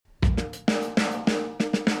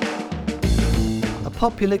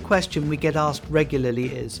popular question we get asked regularly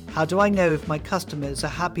is, how do I know if my customers are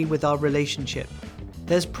happy with our relationship?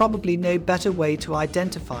 There's probably no better way to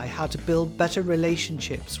identify how to build better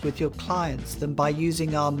relationships with your clients than by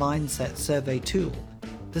using our Mindset Survey tool.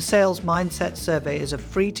 The Sales Mindset Survey is a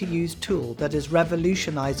free-to-use tool that is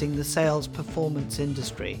revolutionizing the sales performance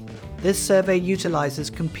industry. This survey utilizes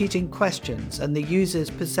competing questions and the user's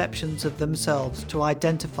perceptions of themselves to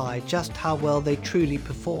identify just how well they truly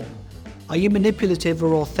perform. Are you manipulative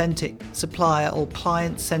or authentic, supplier or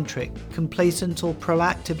client-centric, complacent or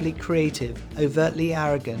proactively creative, overtly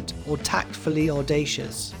arrogant, or tactfully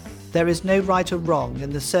audacious? There is no right or wrong,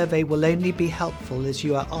 and the survey will only be helpful as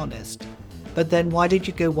you are honest. But then why did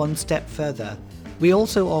you go one step further? We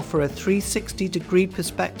also offer a 360-degree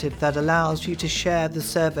perspective that allows you to share the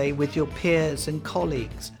survey with your peers and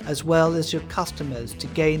colleagues, as well as your customers, to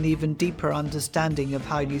gain even deeper understanding of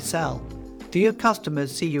how you sell. Do your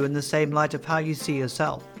customers see you in the same light of how you see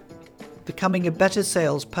yourself? Becoming a better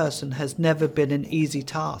salesperson has never been an easy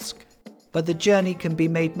task, but the journey can be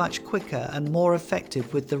made much quicker and more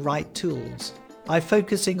effective with the right tools. By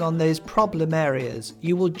focusing on those problem areas,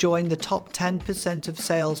 you will join the top 10% of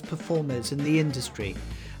sales performers in the industry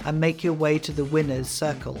and make your way to the winner's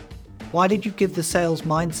circle. Why did you give the Sales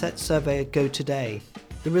Mindset Survey a go today?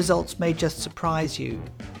 The results may just surprise you.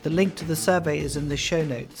 The link to the survey is in the show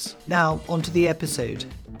notes. Now, on to the episode.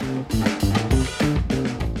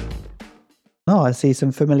 Oh, I see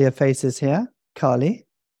some familiar faces here. Carly,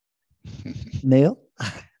 Neil,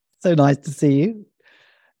 so nice to see you.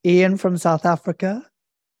 Ian from South Africa,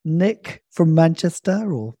 Nick from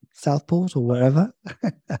Manchester or Southport or wherever,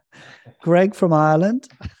 Greg from Ireland.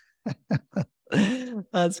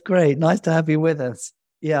 That's great. Nice to have you with us.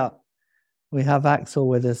 Yeah, we have Axel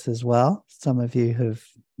with us as well. Some of you have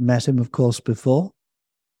met him, of course, before.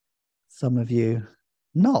 Some of you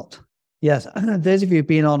not. Yes, those of you who've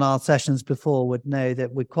been on our sessions before would know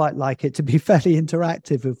that we quite like it to be fairly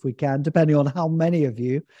interactive if we can, depending on how many of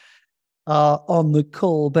you are on the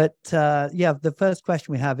call. But yeah, the first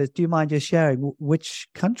question we have is, do you mind just sharing which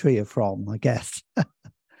country you're from, I guess?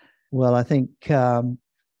 Well, I think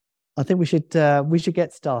we should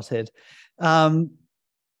get started.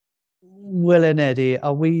 Will and Eddie,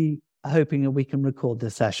 are we hoping that we can record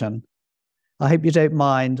this session? I hope you don't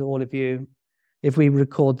mind, all of you, if we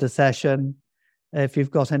record the session. If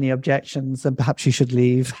you've got any objections, then perhaps you should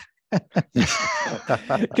leave,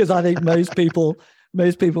 because I think most people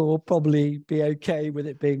will probably be okay with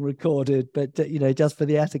it being recorded, but just for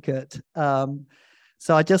the etiquette. So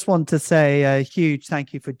I just want to say a huge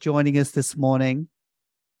thank you for joining us this morning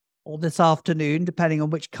or this afternoon, depending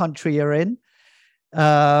on which country you're in.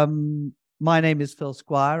 My name is Phil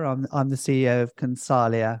Squire. I'm the CEO of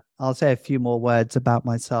Consalia. I'll say a few more words about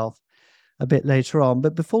myself a bit later on.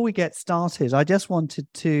 But before we get started, I just wanted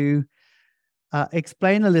to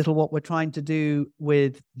explain a little what we're trying to do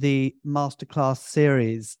with the Masterclass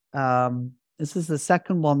series. This is the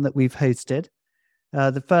second one that we've hosted.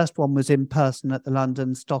 The first one was in person at the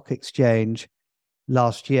London Stock Exchange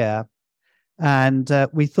last year. And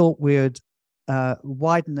we thought we would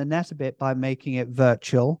widen the net a bit by making it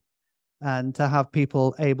virtual and to have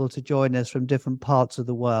people able to join us from different parts of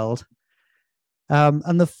the world.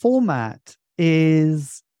 And the format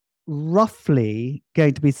is roughly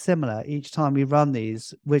going to be similar each time we run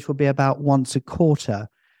these, which will be about once a quarter.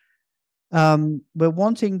 We're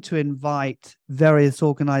wanting to invite various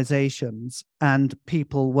organizations and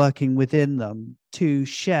people working within them to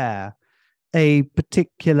share a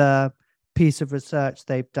particular piece of research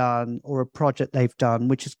they've done or a project they've done,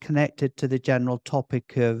 which is connected to the general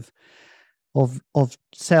topic of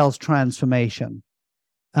sales transformation.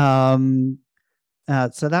 So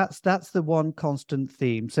that's the one constant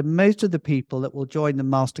theme. So most of the people that will join the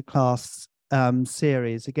Masterclass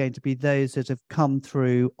series are going to be those that have come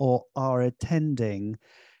through or are attending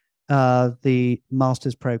the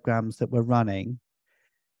master's programs that we're running.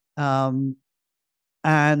 But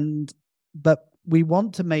we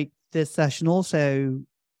want to make this session also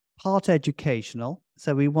part educational.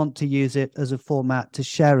 So we want to use it as a format to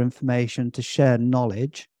share information, to share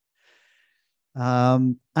knowledge.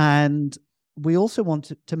 And we also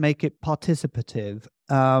want to make it participative.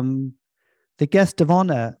 The guest of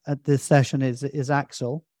honor at this session is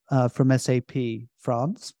Axel from SAP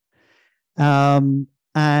France.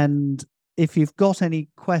 And if you've got any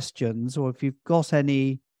questions, or if you've got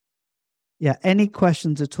any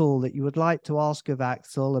questions at all that you would like to ask of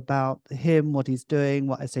Axel about him, what he's doing,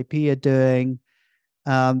 what SAP are doing,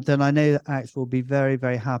 then I know that Axel will be very,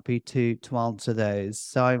 very happy to answer those.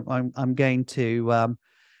 So I'm going to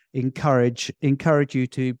encourage you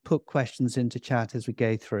to put questions into chat as we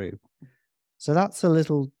go through. So that's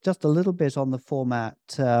just a little bit on the format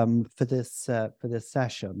for this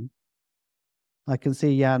session. I can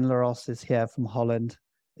see Jan Laros is here from Holland.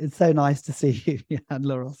 It's so nice to see you, Jan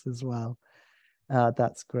Laros, as well.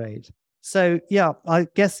 That's great. So yeah, I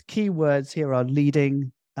guess keywords here are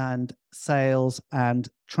leading and sales and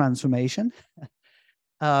transformation.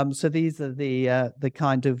 So these are the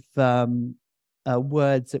kind of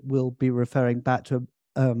words that we'll be referring back to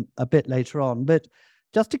a bit later on. But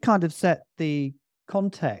just to kind of set the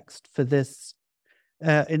context for this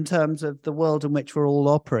in terms of the world in which we're all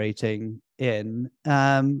operating in,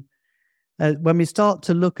 when we start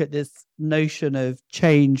to look at this notion of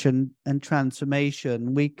change and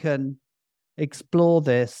transformation, we can explore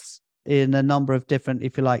this in a number of different,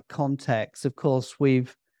 if you like, contexts. Of course,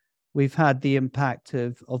 we've had the impact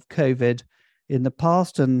of COVID in the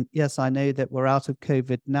past, and yes, I know that we're out of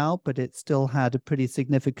COVID now, but it still had a pretty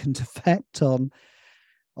significant effect on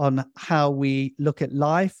how we look at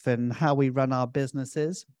life and how we run our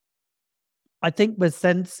businesses. I think we're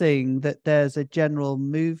sensing that there's a general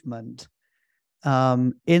movement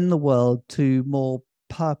in the world to more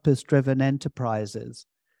purpose-driven enterprises,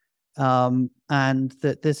 and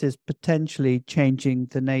that this is potentially changing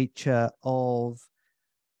the nature of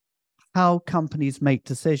how companies make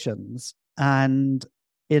decisions. And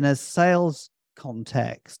in a sales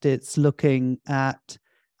context, it's looking at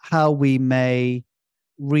how we may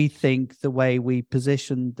rethink the way we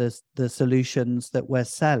position the solutions that we're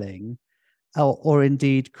selling, or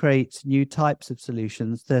indeed create new types of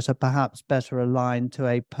solutions that are perhaps better aligned to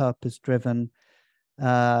a purpose-driven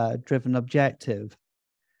objective.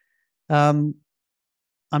 I'm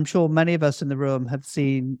sure many of us in the room have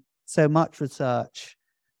seen so much research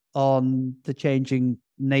on the changing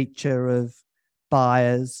nature of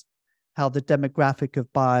buyers, how the demographic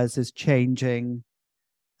of buyers is changing,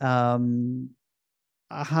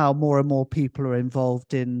 how more and more people are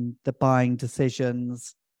involved in the buying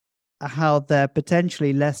decisions, how there are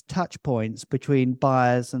potentially less touch points between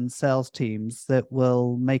buyers and sales teams that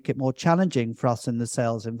will make it more challenging for us in the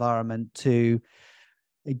sales environment to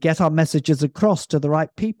get our messages across to the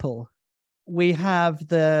right people. We have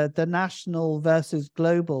the national versus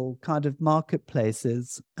global kind of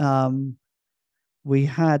marketplaces. We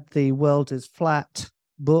had the World is Flat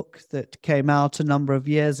book that came out a number of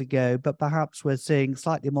years ago, but perhaps we're seeing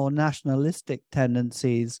slightly more nationalistic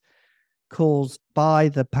tendencies caused by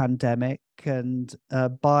the pandemic and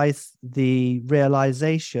by the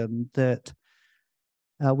realization that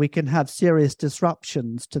we can have serious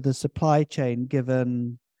disruptions to the supply chain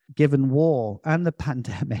given war and the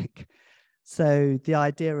pandemic. So the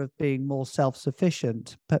idea of being more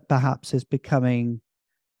self-sufficient perhaps is becoming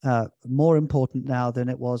more important now than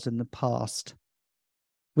it was in the past.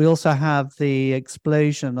 We also have the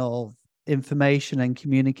explosion of information and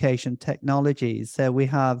communication technologies. So we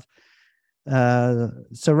have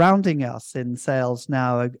surrounding us in sales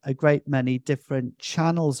now a great many different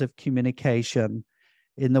channels of communication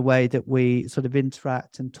in the way that we sort of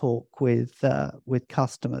interact and talk with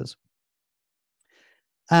customers.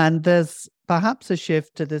 And there's perhaps a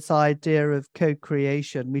shift to this idea of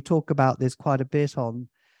co-creation. We talk about this quite a bit on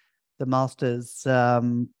the Masters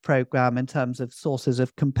program in terms of sources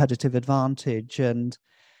of competitive advantage and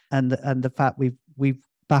the fact we've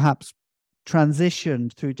perhaps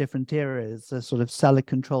transitioned through different eras, a sort of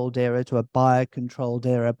seller-controlled era to a buyer-controlled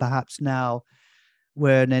era. Perhaps now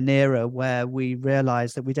we're in an era where we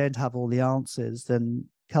realize that we don't have all the answers, and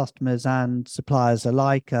customers and suppliers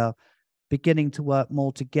alike are beginning to work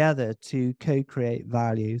more together to co-create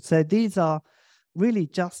value. So these are really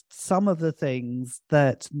just some of the things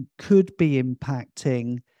that could be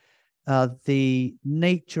impacting the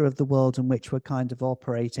nature of the world in which we're kind of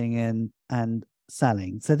operating in and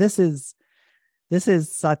selling. So this is,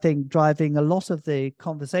 I think, driving a lot of the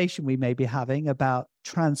conversation we may be having about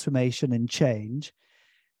transformation and change.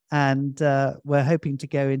 And we're hoping to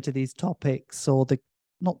go into these topics, or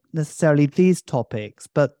not necessarily these topics,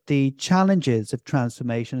 but the challenges of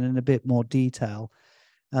transformation in a bit more detail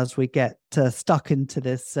as we get stuck into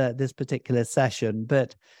this particular session.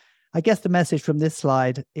 But I guess the message from this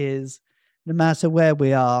slide is, no matter where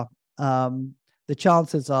we are, the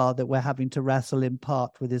chances are that we're having to wrestle in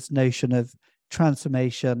part with this notion of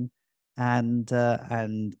transformation and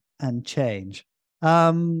change.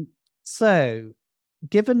 So,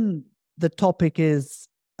 given the topic is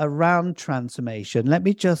around transformation, let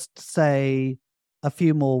me just say a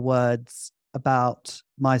few more words about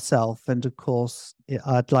myself. And of course,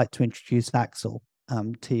 I'd like to introduce Axel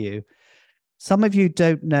to you. Some of you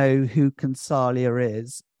don't know who Consalia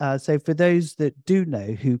is. So for those that do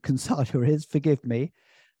know who Consalia is, forgive me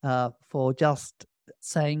for just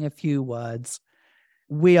saying a few words.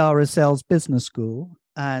 We are a sales business school,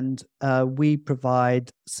 and we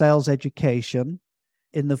provide sales education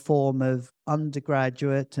in the form of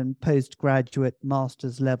undergraduate and postgraduate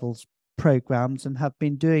master's levels programs, and have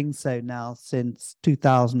been doing so now since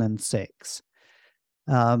 2006.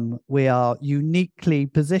 We are uniquely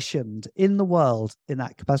positioned in the world in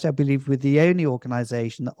that capacity. I believe we're the only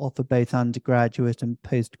organization that offer both undergraduate and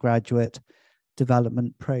postgraduate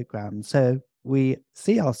development programs. So we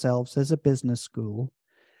see ourselves as a business school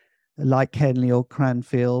like Henley or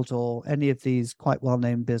Cranfield or any of these quite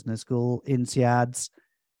well-known business school, INSEADs,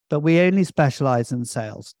 but we only specialize in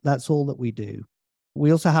sales. That's all that we do.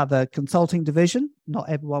 We also have a consulting division. Not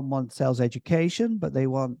everyone wants sales education, but they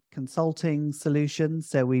want consulting solutions.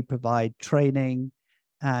 So we provide training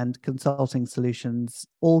and consulting solutions,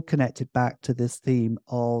 all connected back to this theme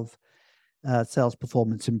of sales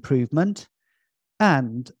performance improvement.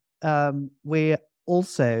 And we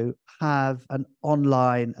also have an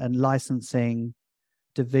online and licensing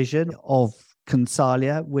division of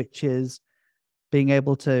Consalia, which is being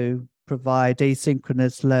able to provide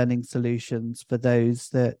asynchronous learning solutions for those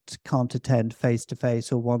that can't attend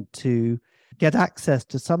face-to-face or want to get access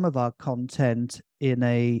to some of our content in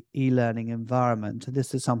a e-learning environment.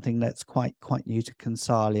 This is something that's quite new to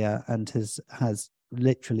Consalia and has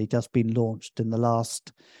literally just been launched in the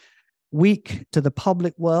last week to the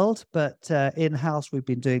public world, but in-house we've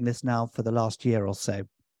been doing this now for the last year or so.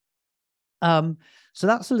 So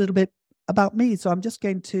that's a little bit about me. So I'm just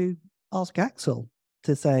going to ask Axel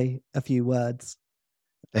to say a few words.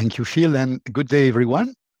 Thank you, Phil, and good day,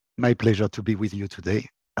 everyone. My pleasure to be with you today.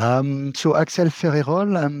 So Axel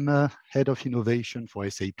Ferreyrolles, I'm Head of Innovation for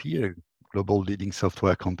SAP, a global leading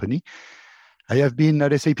software company. I have been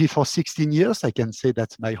at SAP for 16 years. I can say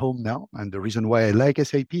that's my home now. And the reason why I like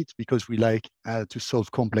SAP is because we like to solve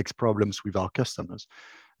complex problems with our customers.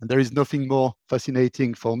 And there is nothing more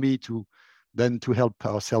fascinating for me than to help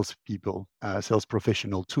our salespeople, sales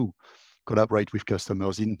professionals too, collaborate with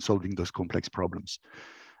customers in solving those complex problems.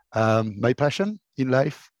 My passion in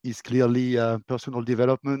life is clearly personal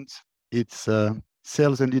development. It's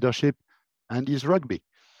sales and leadership, and is rugby.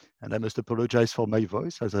 And I must apologize for my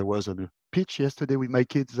voice, as I was on a pitch yesterday with my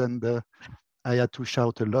kids, and I had to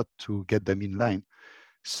shout a lot to get them in line.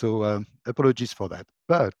 So apologies for that.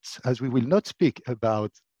 But as we will not speak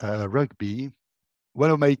about rugby,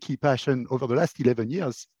 one of my key passions over the last 11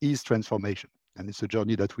 years is transformation. And it's a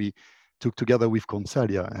journey that we took together with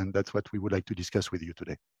Consalia, and that's what we would like to discuss with you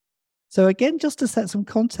today. So again, just to set some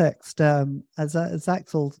context, as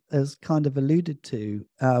Axel has kind of alluded to,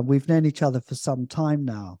 we've known each other for some time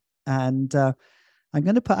now. And I'm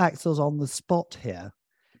going to put Axel on the spot here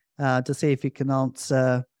to see if he can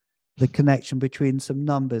answer the connection between some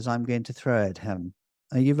numbers I'm going to throw at him.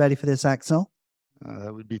 Are you ready for this, Axel?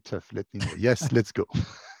 That would be tough. Let me know. Yes, let's go.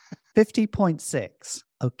 50.6.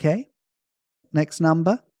 Okay. Next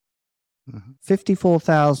number.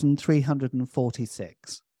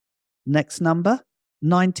 54,346. Next number,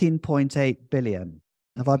 19.8 billion.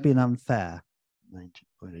 Have I been unfair?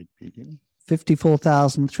 19.8 billion.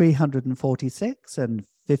 54,346 and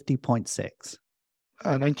 50.6.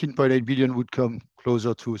 19.8 billion would come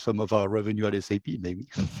closer to some of our revenue at SAP, maybe.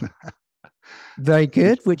 Very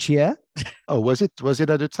good. Which year? Oh, was it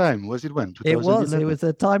at the time? Was it when? It was. It was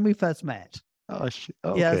the time we first met. Oh,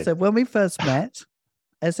 okay. Yeah. So when we first met,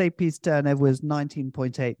 SAP's turnover was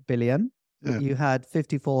 19.8 billion. Yeah. You had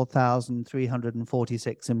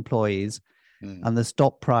 54,346 employees, and the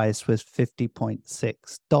stock price was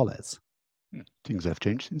 $50.6. Things have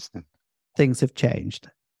changed since then. Things have changed.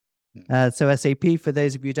 So SAP, for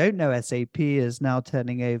those of you who don't know, SAP is now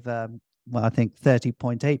turning over, well, I think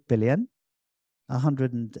 30.8 billion,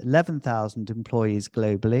 111,000 employees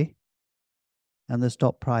globally, and the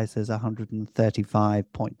stock price is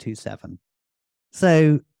 135.27.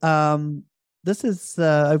 So this is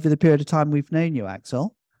over the period of time we've known you,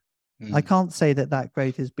 Axel. I can't say that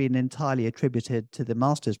growth has been entirely attributed to the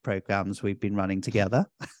master's programs we've been running together.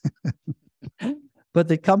 But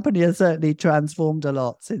the company has certainly transformed a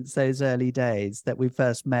lot since those early days that we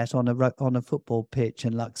first met on a football pitch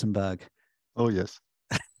in Luxembourg. Oh, yes.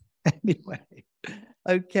 Anyway,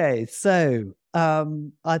 okay. So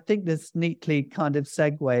I think this neatly kind of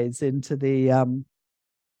segues into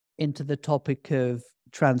the topic of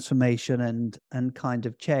transformation and kind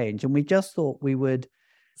of change. And we just thought we would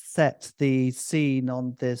set the scene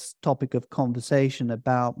on this topic of conversation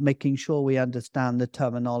about making sure we understand the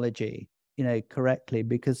terminology, correctly,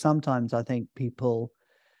 because sometimes I think people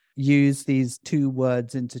use these two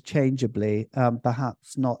words interchangeably,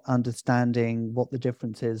 perhaps not understanding what the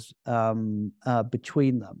difference is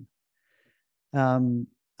between them.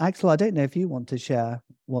 Axel, I don't know if you want to share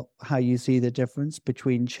how you see the difference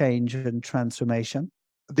between change and transformation.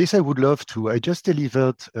 This I would love to. I just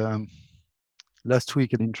delivered last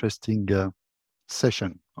week an interesting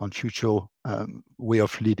session on future way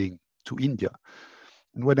of leading to India.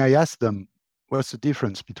 And when I asked them, what's the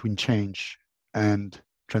difference between change and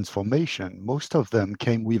transformation, most of them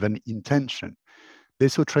came with an intention. They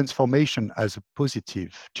saw transformation as a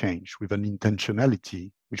positive change with an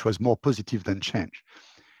intentionality, which was more positive than change,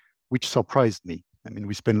 which surprised me. I mean,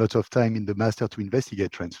 we spend a lot of time in the master to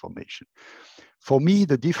investigate transformation. For me,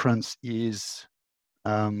 the difference is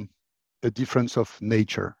a difference of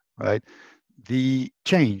nature, right? The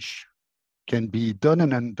change can be done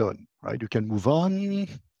and undone, right? You can move on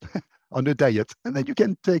on a diet, and then you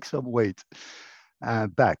can take some weight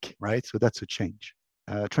back, right? So that's a change.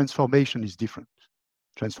 Transformation is different.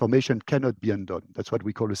 Transformation cannot be undone. That's what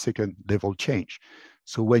we call a second level change.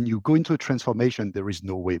 So when you go into a transformation, there is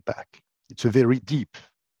no way back. It's a very deep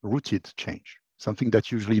rooted change, something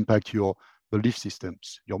that usually impacts your belief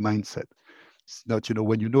systems, your mindset. It's not,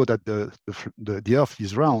 when you know that the earth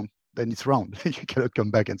is round, then it's round. You cannot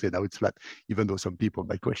come back and say, now it's flat, even though some people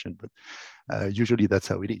might question, but usually that's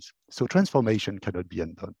how it is. So transformation cannot be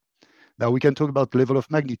undone. Now we can talk about level of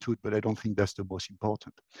magnitude, but I don't think that's the most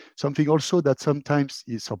important. Something also that sometimes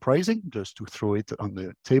is surprising, just to throw it on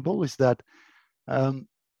the table, is that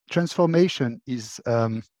transformation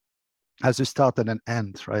has a start and an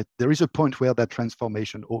end, right? There is a point where that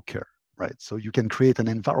transformation occurs, right? So you can create an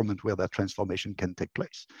environment where that transformation can take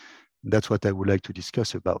place. And that's what I would like to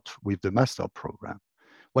discuss about with the master program.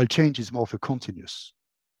 While change is more of a continuous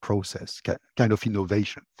process, kind of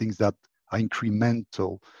innovation, things that are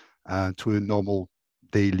incremental to a normal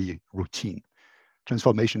daily routine.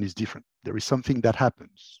 Transformation is different. There is something that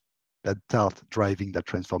happens that starts driving that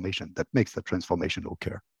transformation, that makes that transformation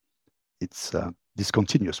occur. It's this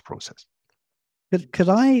continuous process. Could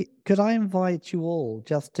I invite you all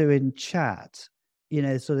just to in chat,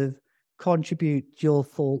 sort of contribute your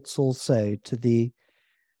thoughts also to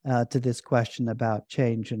this question about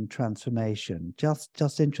change and transformation.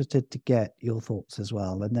 Just interested to get your thoughts as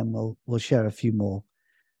well, and then we'll share a few more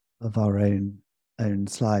of our own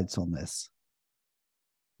slides on this.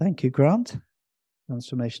 Thank you, Grant.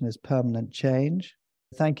 Transformation is permanent change.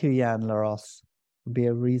 Thank you, Jan Laros. Will be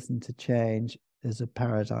a reason to change is a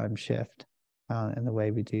paradigm shift in the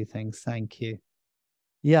way we do things. Thank you.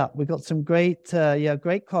 Yeah, we got some great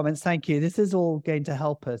comments. Thank you. This is all going to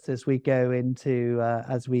help us as we go into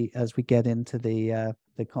as we get into the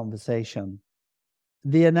conversation.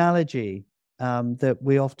 The analogy that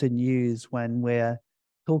we often use when we're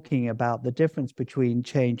talking about the difference between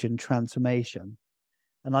change and transformation,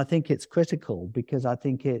 and I think it's critical because I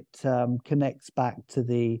think it connects back to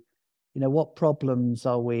the, what problems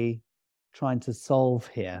are we trying to solve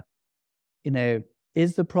here?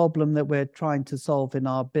 Is the problem that we're trying to solve in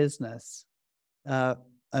our business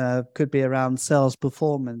could be around sales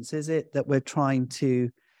performance? Is it that we're trying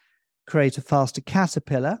to create a faster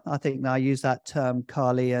caterpillar? I think I use that term,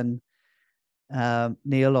 Carly and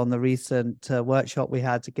Neil, on the recent workshop we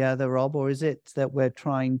had together, Rob, or is it that we're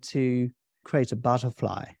trying to create a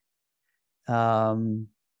butterfly? And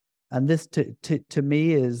this to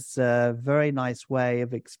me is a very nice way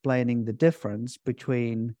of explaining the difference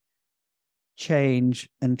between change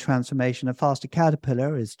and transformation. A faster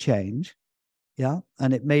caterpillar is change,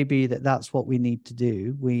 and it may be that that's what we need to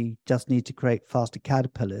do. We just need to create faster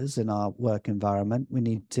caterpillars in our work environment. We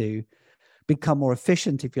need to become more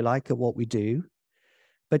efficient, if you like, at what we do.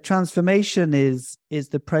 But transformation is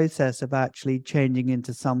the process of actually changing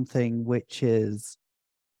into something which is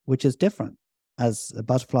different, as a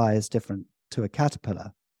butterfly is different to a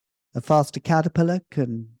caterpillar. A faster caterpillar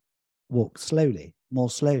can walk slowly, more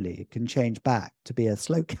slowly. It can change back to be a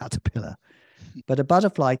slow caterpillar. But a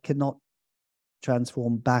butterfly cannot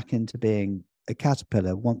transform back into being a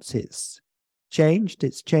caterpillar. Once it's changed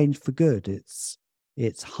for good.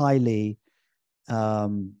 It's highly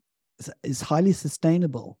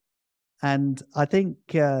sustainable. And I think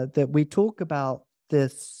that we talk about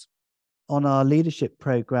this on our leadership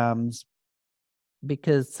programs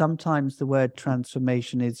because sometimes the word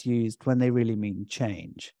transformation is used when they really mean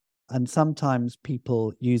change. And sometimes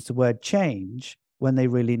people use the word change when they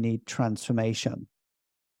really need transformation.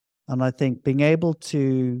 And I think being able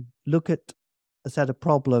to look at a set of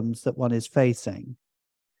problems that one is facing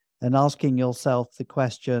and asking yourself the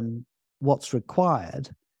question, what's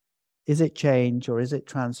required? Is it change or is it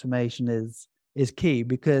transformation is key,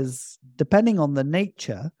 because depending on the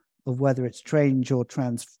nature of whether it's change or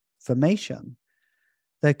transformation,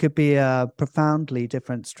 there could be a profoundly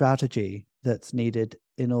different strategy that's needed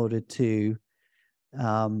in order to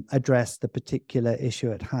address the particular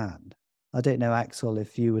issue at hand. I don't know, Axel,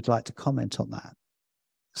 if you would like to comment on that.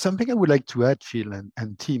 Something I would like to add, Phil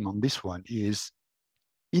and team, on this one is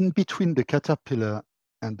in between the caterpillar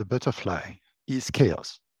and the butterfly is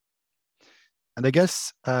chaos. And I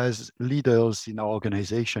guess as leaders in our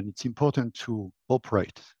organization, it's important to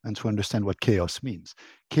operate and to understand what chaos means.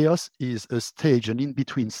 Chaos is a stage, an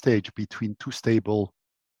in-between stage between two stable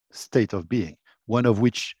states of being, one of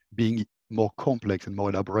which being more complex and more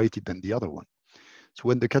elaborated than the other one. So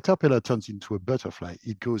when the caterpillar turns into a butterfly,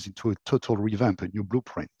 it goes into a total revamp, a new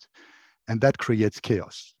blueprint, and that creates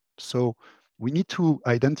chaos. So we need to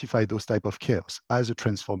identify those type of chaos as a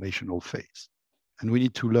transformational phase, and we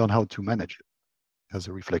need to learn how to manage it as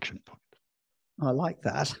a reflection point. I like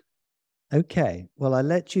that. Okay, well, I'll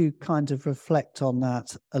let you kind of reflect on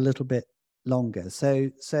that a little bit longer. So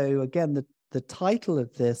again, the title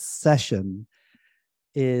of this session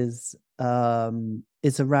is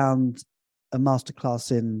around a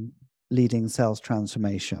masterclass in leading sales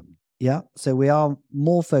transformation. Yeah, so we are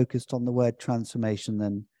more focused on the word transformation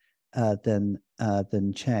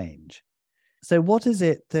than change. So what is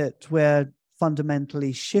it that we're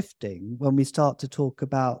fundamentally shifting when we start to talk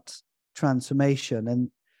about transformation?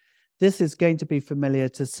 And this is going to be familiar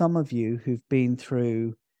to some of you who've been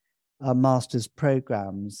through our master's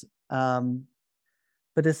programs.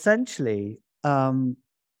 But essentially,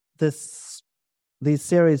 these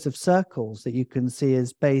series of circles that you can see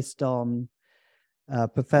is based on a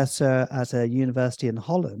professor at a university in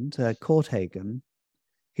Holland, Korthagen,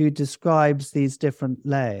 who describes these different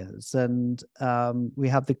layers. And we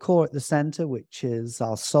have the core at the center, which is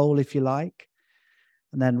our soul, if you like.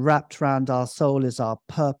 And then wrapped around our soul is our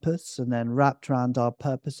purpose. And then wrapped around our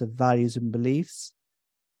purpose are values and beliefs.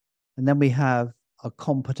 And then we have our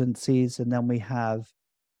competencies. And then we have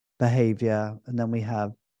behavior. And then we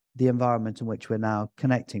have the environment in which we're now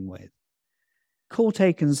connecting with.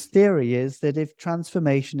 Korthagen's theory is that if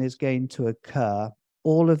transformation is going to occur,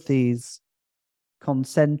 all of these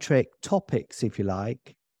concentric topics, if you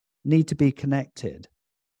like, need to be connected.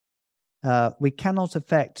 We cannot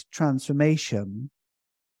affect transformation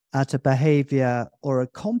at a behavior or a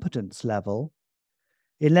competence level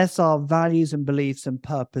unless our values and beliefs and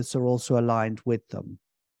purpose are also aligned with them.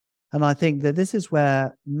 And I think that this is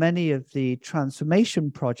where many of the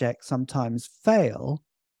transformation projects sometimes fail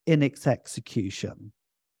in its execution,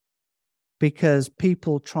 because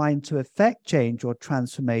people trying to effect change or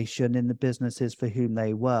transformation in the businesses for whom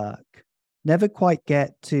they work never quite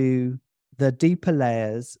get to the deeper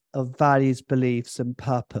layers of values, beliefs, and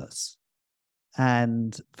purpose.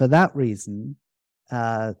 And for that reason,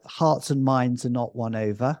 hearts and minds are not won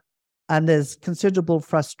over. And there's considerable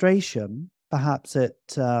frustration, perhaps at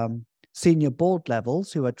senior board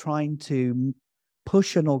levels, who are trying to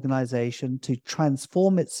push an organization to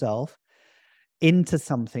transform itself into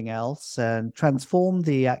something else and transform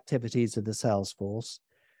the activities of the sales force.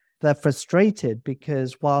 They're frustrated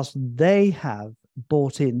because whilst they have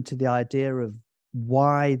bought into the idea of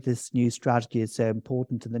why this new strategy is so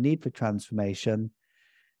important and the need for transformation,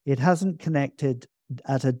 it hasn't connected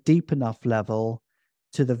at a deep enough level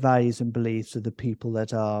to the values and beliefs of the people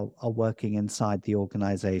that are working inside the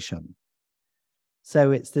organization.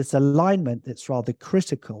 So it's this alignment that's rather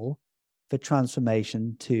critical for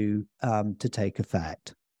transformation to take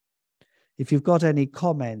effect. If you've got any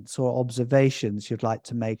comments or observations you'd like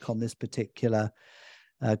to make on this particular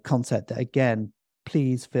concept, again,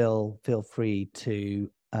 please feel free to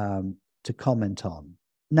comment on.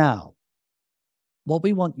 Now, what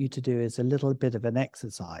we want you to do is a little bit of an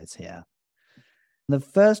exercise here. The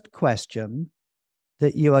first question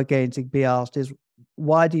that you are going to be asked is,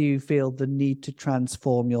 why do you feel the need to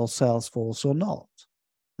transform your sales force or not?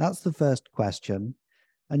 That's the first question.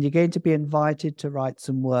 And you're going to be invited to write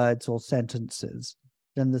some words or sentences.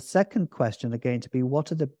 Then the second question are going to be,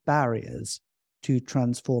 what are the barriers to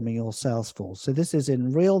transforming your sales force? So this is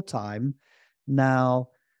in real time now,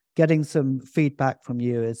 getting some feedback from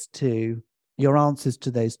you as to your answers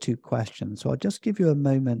to those two questions. So I'll just give you a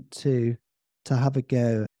moment to have a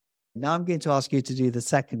go. Now I'm going to ask you to do the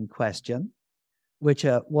second question, which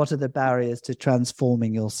are, what are the barriers to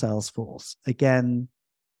transforming your sales force? Again,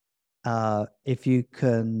 if you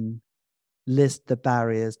can list the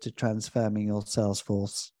barriers to transforming your sales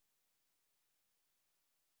force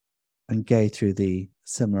and go through the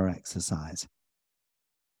similar exercise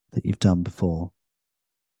that you've done before.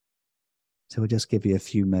 So we'll just give you a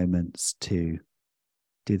few moments to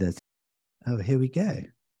do this. Oh, here we go.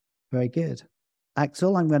 Very good.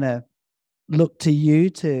 Axel, I'm going to look to you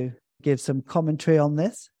to give some commentary on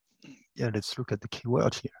this. Yeah, let's look at the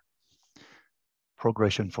keyword here.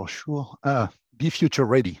 Progression for sure. be future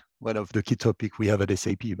ready. One of the key topics we have at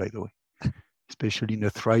SAP, by the way. Especially in a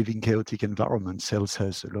thriving, chaotic environment, sales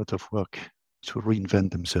has a lot of work to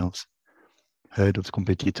reinvent themselves. Ahead of the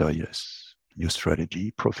competitor, yes. New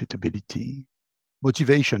strategy, profitability,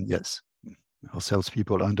 motivation, yes. Our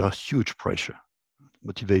salespeople are under huge pressure.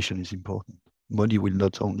 Motivation is important. Money will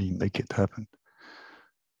not only make it happen.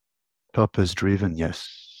 Purpose-driven,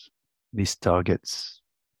 yes. Missed targets.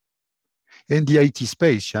 In the IT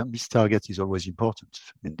space, missed target is always important.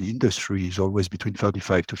 In the industry is always between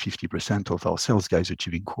 35 to 50% of our sales guys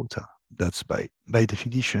achieving quota. That's by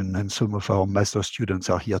definition. And some of our master students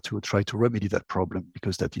are here to try to remedy that problem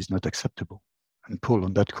because that is not acceptable. And Paul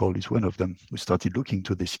on that call is one of them who started looking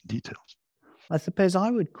into this in details. I suppose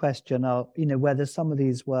I would question, whether some of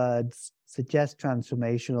these words suggest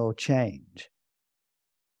transformation or change.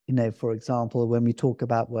 For example, when we talk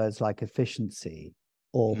about words like efficiency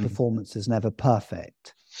or performance is never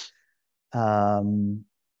perfect, is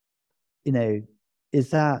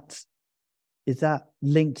that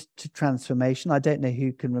linked to transformation? I don't know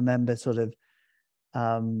who can remember sort of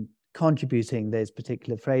contributing those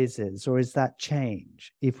particular phrases, or is that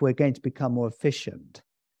change? If we're going to become more efficient,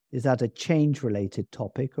 is that a change-related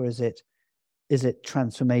topic, or is it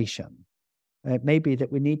transformation? It may be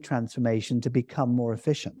that we need transformation to become more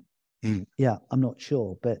efficient. Yeah, I'm not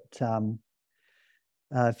sure, but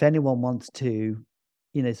if anyone wants to,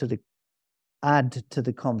 sort of add to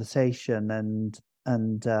the conversation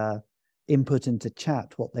and input into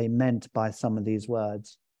chat what they meant by some of these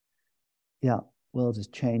words. Yeah, world is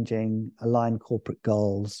changing, align corporate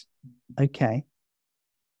goals. Okay.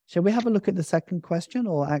 Shall we have a look at the second question,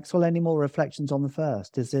 or Axel, any more reflections on the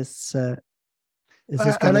first? Is this going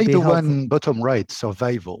I like to be the helpful? one bottom right,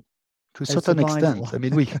 survival. To a certain extent, I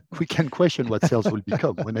mean, we can question what sales will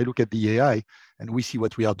become. When I look at the AI and we see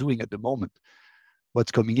what we are doing at the moment,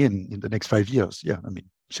 what's coming in the next 5 years. Yeah, I mean,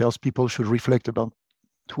 salespeople should reflect about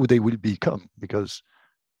who they will become, because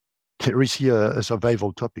there is here a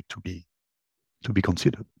survival topic to be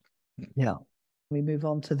considered. Yeah. We move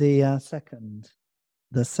on to the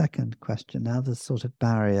second question now, the sort of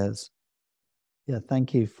barriers. Yeah,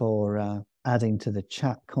 thank you for adding to the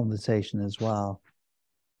chat conversation as well.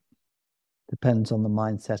 Depends on the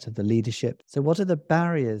mindset of the leadership. So what are the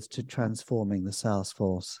barriers to transforming the sales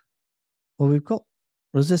force? Well, we've got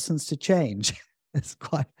resistance to change. It's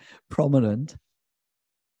quite prominent.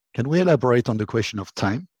 Can we elaborate on the question of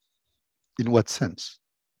time? In what sense?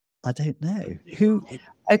 I don't know. Who?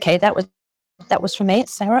 Okay, that was for me.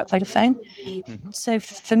 It's Sarah at Vodafone. So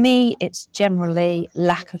for me, it's generally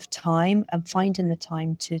lack of time and finding the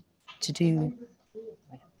time to do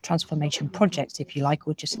transformation projects, if you like,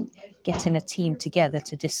 or just getting a team together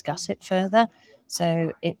to discuss it further.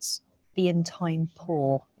 So it's being time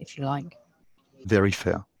poor, if you like. Very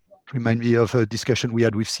fair. Remind me of a discussion we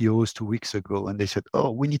had with CEOs 2 weeks ago, and they said, "Oh,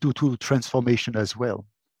 we need to do transformation as well."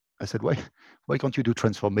 I said, "Why can't you do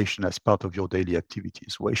transformation as part of your daily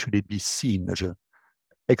activities? Why should it be seen as an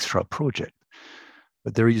extra project?"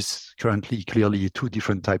 But there is currently clearly two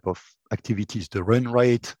different types of activities: the run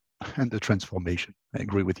rate and the transformation. I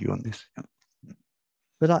agree with you on this. Yeah.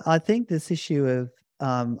 But I think this issue of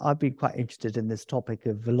I've been quite interested in this topic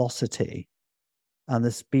of velocity and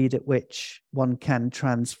the speed at which one can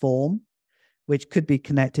transform, which could be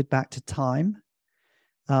connected back to time.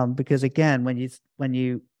 Because again, when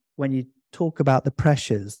you talk about the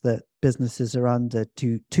pressures that businesses are under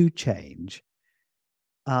to change,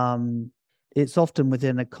 it's often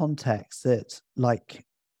within a context that, like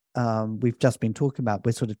we've just been talking about,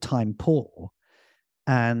 we're sort of time poor,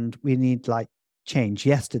 and we need like change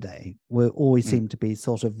yesterday. We always seem to be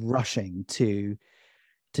sort of rushing to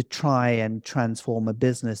try and transform a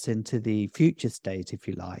business into the future state, if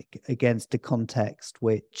you like, against a context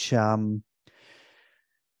which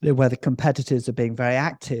where the competitors are being very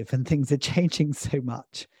active and things are changing so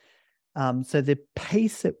much. So the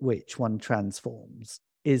pace at which one transforms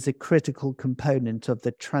is a critical component of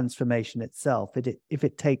the transformation itself. If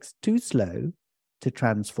it takes too slow to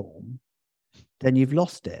transform, then you've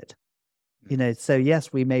lost it. So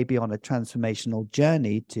yes, we may be on a transformational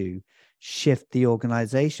journey to shift the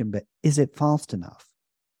organization, but is it fast enough?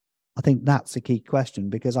 I think that's a key question,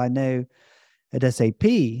 because I know at SAP,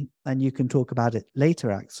 and you can talk about it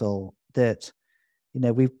later, Axel, that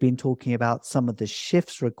we've been talking about some of the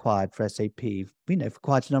shifts required for SAP, for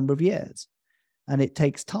quite a number of years, and it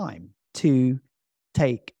takes time to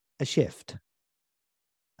take a shift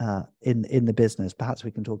in the business. Perhaps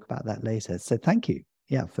we can talk about that later. So thank you,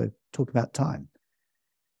 for talking about time.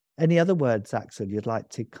 Any other words, Axel, you'd like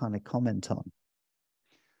to kind of comment on?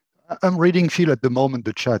 I'm reading, Phil, at the moment,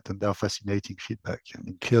 the chat, and they're fascinating feedback. I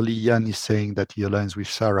mean, clearly, Jan is saying that he aligns with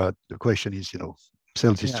Sarah. The question is,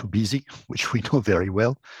 sales is too busy, which we know very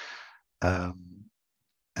well.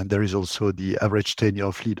 And there is also the average tenure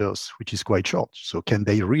of leaders, which is quite short. So can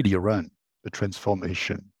they really run the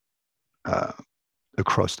transformation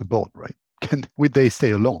across the board, right? Would they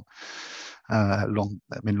stay long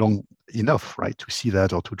enough, right, to see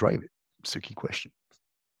that or to drive it? It's a key question.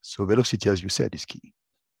 So velocity, as you said, is key.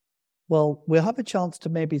 Well, we'll have a chance to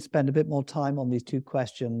maybe spend a bit more time on these two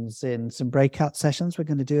questions in some breakout sessions we're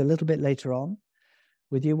going to do a little bit later on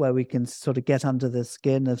with you, where we can sort of get under the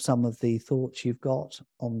skin of some of the thoughts you've got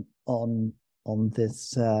on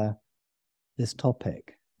this this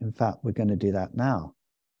topic. In fact, we're going to do that now.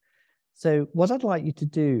 So what I'd like you to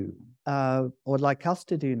do, or I'd like us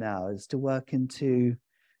to do now, is to work into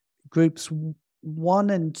groups 1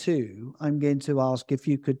 and 2. I'm going to ask if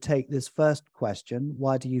you could take this first question: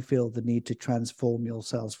 why do you feel the need to transform your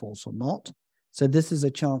sales force or not? So this is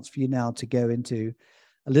a chance for you now to go into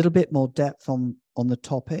a little bit more depth on the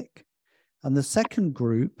topic. And the second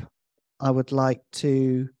group, I would like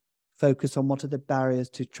to focus on what are the barriers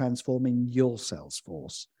to transforming your sales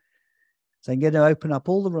force. So I'm going to open up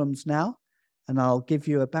all the rooms now, and I'll give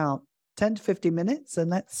you about 10 to 15 minutes, and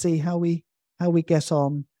let's see how we get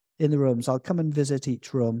on in the rooms. I'll come and visit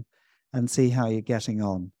each room and see how you're getting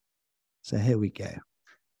on. So here we go.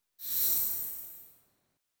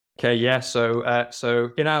 Okay, yeah.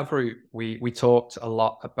 So in our group, we talked a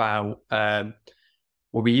lot about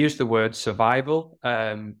we used the word survival,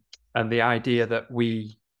 and the idea that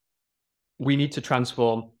we need to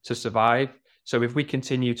transform to survive. So if we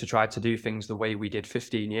continue to try to do things the way we did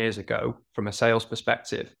 15 years ago from a sales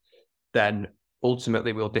perspective, then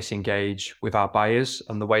ultimately we'll disengage with our buyers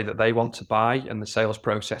and the way that they want to buy and the sales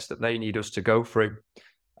process that they need us to go through.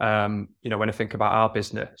 When I think about our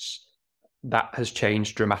business, that has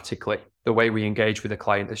changed dramatically. The way we engage with a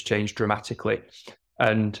client has changed dramatically.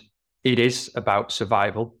 And it is about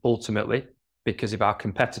survival, ultimately, because if our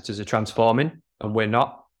competitors are transforming and we're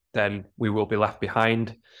not, then we will be left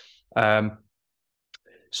behind.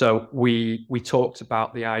 So we talked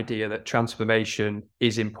about the idea that transformation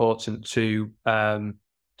is important to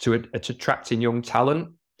attracting young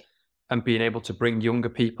talent and being able to bring younger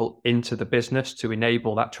people into the business to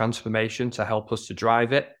enable that transformation, to help us to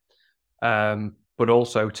drive it, but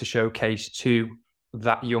also to showcase to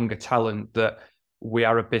that younger talent that we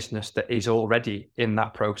are a business that is already in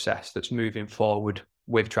that process, that's moving forward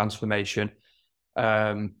with transformation,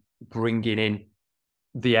 bringing in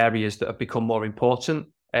the areas that have become more important,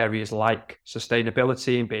 areas like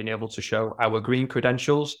sustainability and being able to show our green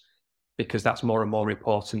credentials, because that's more and more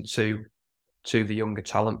important to the younger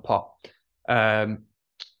talent pot.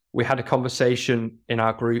 We had a conversation in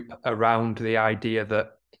our group around the idea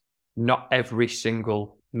that not every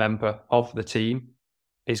single member of the team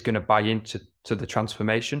is going to buy into the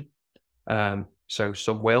transformation. So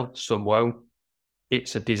some will, some won't.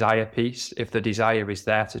 It's a desire piece. If the desire is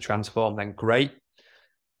there to transform, then great.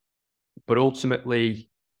 But ultimately,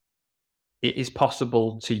 it is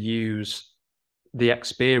possible to use the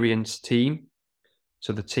experienced team,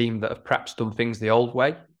 so the team that have perhaps done things the old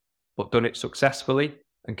way, but done it successfully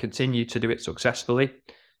and continue to do it successfully,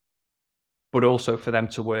 but also for them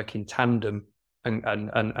to work in tandem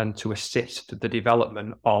and to assist the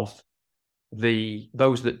development of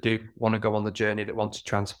those that do want to go on the journey, that want to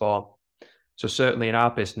transform. So certainly in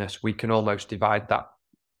our business, we can almost divide that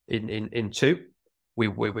in two.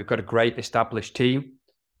 We've got a great established team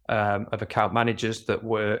of account managers that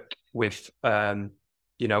work with, that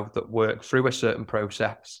work through a certain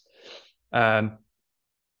process.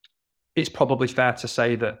 It's probably fair to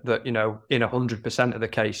say that in 100% of the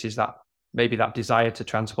cases that maybe that desire to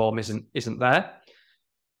transform isn't there,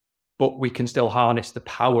 but we can still harness the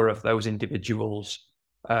power of those individuals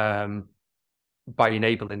by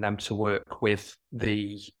enabling them to work with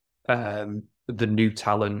the new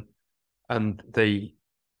talent and the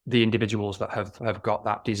individuals that have got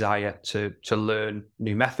that desire to learn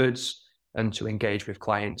new methods and to engage with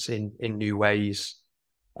clients in new ways.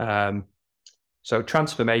 So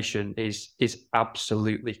transformation is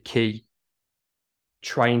absolutely key.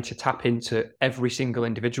 Trying to tap into every single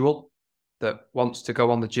individual that wants to go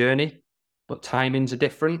on the journey, but timings are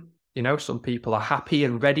different. Some people are happy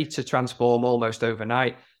and ready to transform almost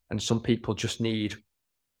overnight, and some people just need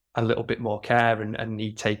a little bit more care and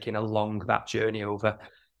need taking along that journey over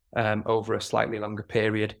a slightly longer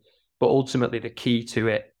period. But ultimately, the key to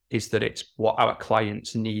it is that it's what our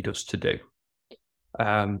clients need us to do.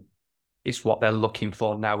 It's what they're looking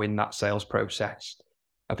for now in that sales process.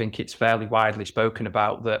 I think it's fairly widely spoken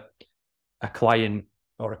about that a client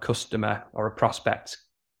or a customer or a prospect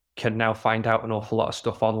can now find out an awful lot of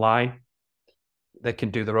stuff online. They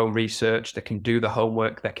can do their own research, they can do the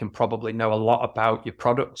homework, they can probably know a lot about your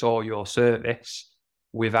product or your service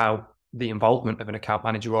without the involvement of an account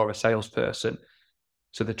manager or a salesperson.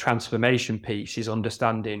 So the transformation piece is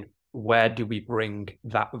understanding, where do we bring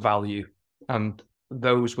that value? And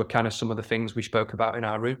those were kind of some of the things we spoke about in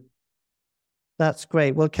our room. That's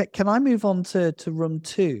great. Well, can I move on to room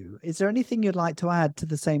 2? Is there anything you'd like to add to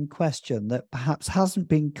the same question that perhaps hasn't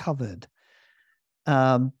been covered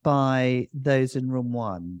by those in room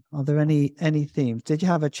 1? Are there any themes? Did you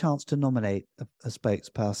have a chance to nominate a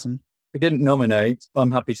spokesperson? We didn't nominate.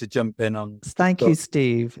 I'm happy to jump in on. Thank you,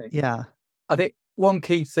 Steve. Yeah. I think one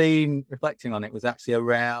key theme reflecting on it was actually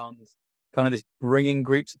around kind of this bringing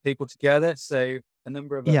groups of people together. So a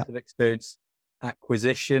number of us have experienced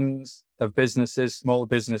acquisitions of businesses, small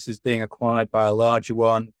businesses being acquired by a larger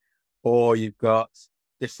one, or you've got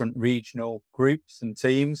different regional groups and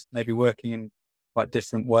teams maybe working in quite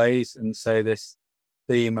different ways. And so this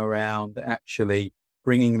theme around actually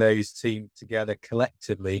bringing those teams together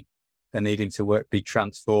collectively and needing to be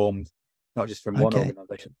transformed, not just from one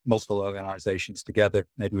organization, multiple organizations together,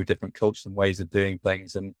 maybe with different cultures and ways of doing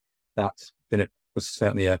things. And that's was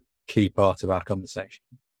certainly a key part of our conversation.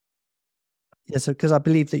 Yes, because I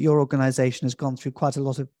believe that your organization has gone through quite a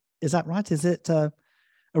lot of, is that right? Is it a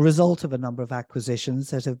result of a number of acquisitions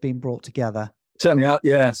that have been brought together? Certainly,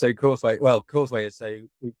 yeah. So Causeway is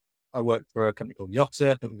I worked for a company called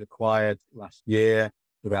Yotta that was acquired last year,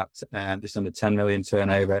 about just under 10 million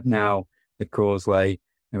turnover. Now the Causeway,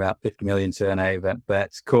 about 50 million turnover.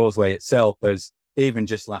 But Causeway itself has, even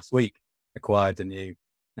just last week, acquired a new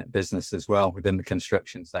business as well within the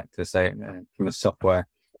construction sector. So from a software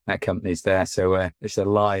companies there. So it's a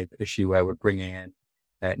live issue where we're bringing in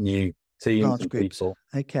new teams large and groups. people.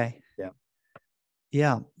 Okay. Yeah.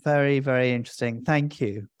 Yeah. Very, very interesting. Thank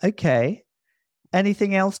you. Okay.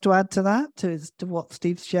 Anything else to add to that, to what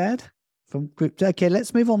Steve shared from group? Okay,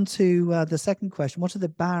 let's move on to the second question. What are the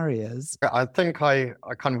barriers? I think I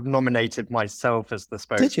kind of nominated myself as the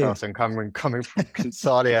spokesperson coming from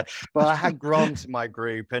Consalia, but I had Grant in my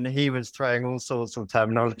group and he was throwing all sorts of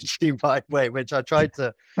terminology my way, which I tried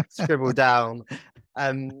to scribble down.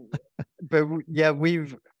 But yeah,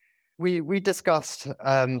 we discussed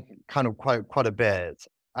kind of quite a bit,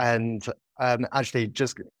 and actually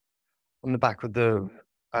just on the back of the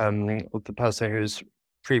person who's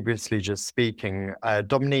previously just speaking,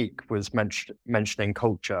 Dominique was mentioning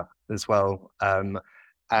culture as well,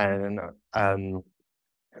 and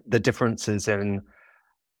the differences in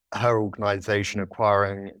her organization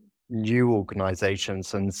acquiring new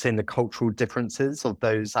organizations and seeing the cultural differences of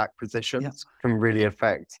those acquisitions can really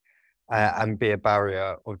affect and be a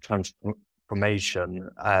barrier of transformation.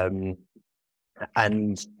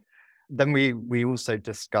 And then we also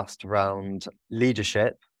discussed around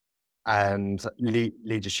leadership and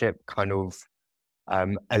leadership kind of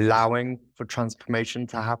allowing for transformation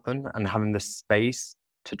to happen and having the space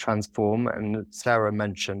to transform. And Sarah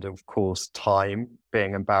mentioned, of course, time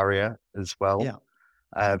being a barrier as well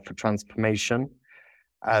for transformation.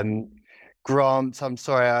 Grant, I'm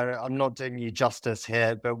sorry, I'm not doing you justice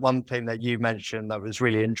here, but one thing that you mentioned that was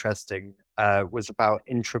really interesting was about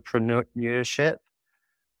entrepreneurship.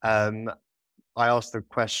 I asked the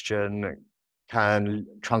question, can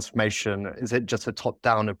transformation, is it just a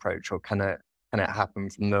top-down approach, or can it happen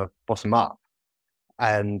from the bottom up?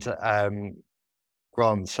 And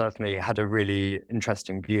Grant certainly had a really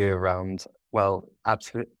interesting view around, well,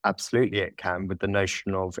 absolutely it can, with the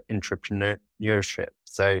notion of entrepreneurship.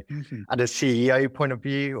 So at a CEO point of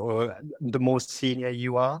view, or the more senior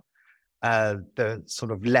you are, the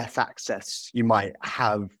sort of less access you might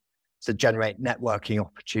have to generate networking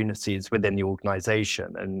opportunities within the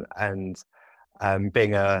organization, and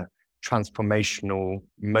being a transformational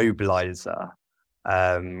mobilizer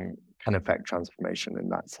can affect transformation in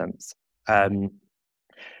that sense.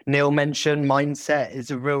 Neil mentioned mindset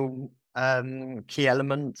is a real key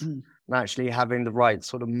element, and actually having the right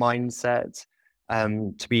sort of mindset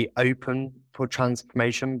to be open for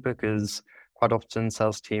transformation, because quite often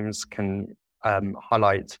sales teams can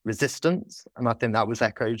highlight resistance. And I think that was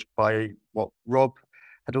echoed by what Rob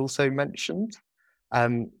had also mentioned.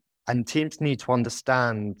 And teams need to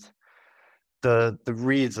understand the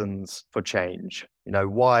reasons for change. You know,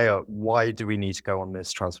 why do we need to go on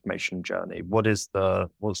this transformation journey? What's the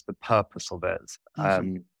purpose of it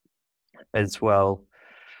as well?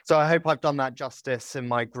 So I hope I've done that justice in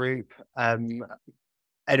my group.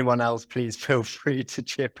 Anyone else, please feel free to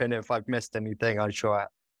chip in if I've missed anything. I'm sure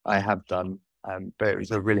I have done. But it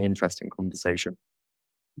was a really interesting conversation.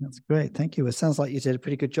 That's great. Thank you. It sounds like you did a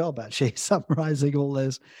pretty good job, actually, summarizing all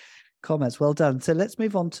those comments. Well done. So let's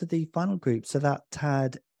move on to the final group. So that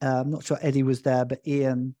had, I'm not sure Eddie was there, but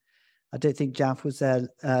Ian, I don't think Jaff was there,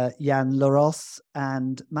 Jan Laros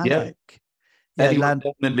and Malek. Yeah, Eddie was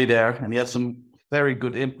definitely there, and he had some very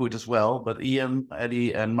good input as well. But Ian,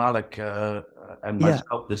 Eddie, and Malek and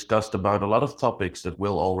myself discussed about a lot of topics that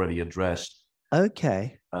Will already addressed.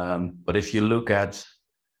 Okay. But if you look at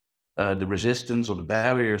the resistance or the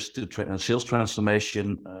barriers to sales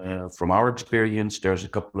transformation, from our experience, there's a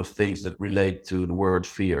couple of things that relate to the word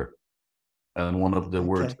fear. And one of the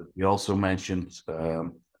words that we also mentioned,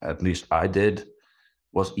 at least I did,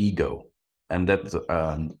 was ego. And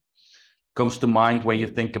that comes to mind when you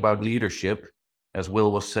think about leadership. As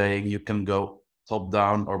Will was saying, you can go top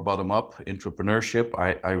down or bottom up, entrepreneurship.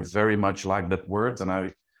 I very much like that word. And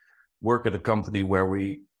I work at a company where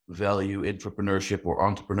we value entrepreneurship or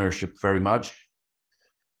entrepreneurship very much.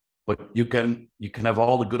 But you can have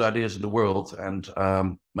all the good ideas in the world and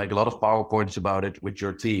make a lot of PowerPoints about it with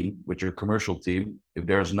your team, with your commercial team. If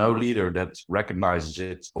there's no leader that recognizes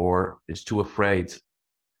it or is too afraid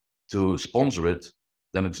to sponsor it,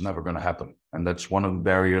 then it's never going to happen. And that's one of the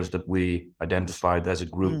barriers that we identified as a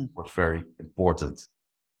group was very important.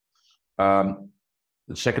 The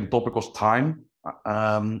second topic was time.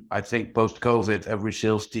 I think post-COVID, every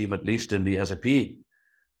sales team, at least in the SAP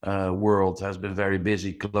world, has been very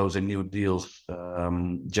busy closing new deals,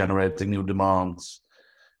 generating new demands,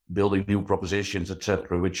 building new propositions,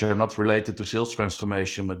 etc., which are not related to sales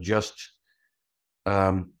transformation, but just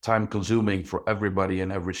time consuming for everybody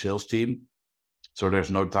in every sales team. So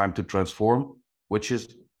there's no time to transform, which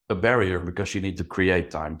is a barrier because you need to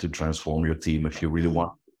create time to transform your team if you really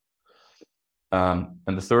want. And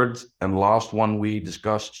the third and last one we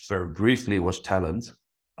discussed very briefly was talent.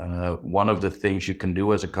 One of the things you can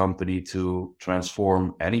do as a company to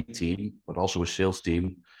transform any team, but also a sales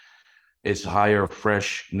team, is hire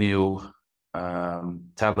fresh, new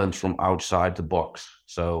talent from outside the box.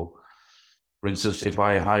 So, for instance, if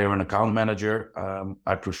I hire an account manager,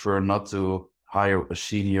 I prefer not to hire a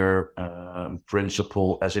senior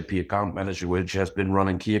principal SAP account manager, which has been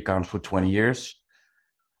running key accounts for 20 years.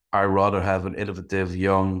 I rather have an innovative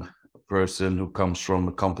young person who comes from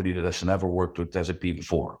a company that has never worked with SAP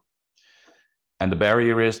before. And the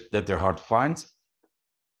barrier is that they're hard to find,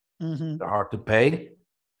 they're hard to pay,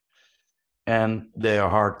 and they are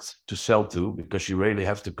hard to sell to because you really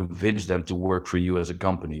have to convince them to work for you as a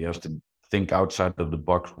company. You have to think outside of the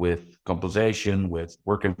box with compensation, with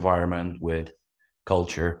work environment, with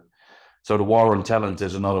culture. So the war on talent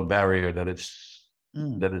is another barrier that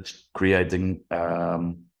it's creating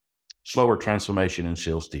slower transformation in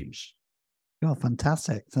sales teams. Oh,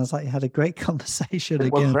 fantastic. Sounds like you had a great conversation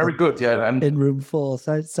It was very good, yeah. And in room 4.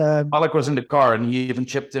 So it's Malek was in the car and he even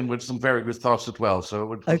chipped in with some very good thoughts as well.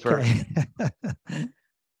 So it was very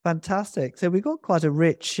fantastic. So we got quite a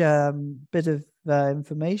rich bit of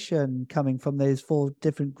information coming from those 4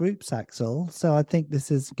 different groups, Axel. So I think this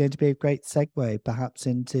is going to be a great segue perhaps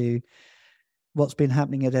into what's been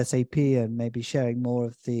happening at SAP and maybe sharing more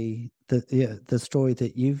of the story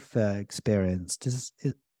that you've experienced.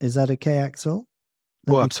 Is that okay, Axel?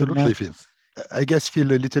 Oh, absolutely, Phil. I guess,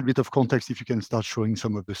 Phil, a little bit of context if you can start showing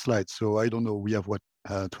some of the slides. So I don't know, we have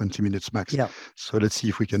 20 minutes max. Yeah. So let's see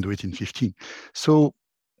if we can do it in 15. So,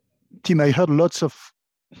 Tim, I heard lots of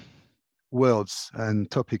words and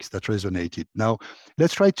topics that resonated. Now,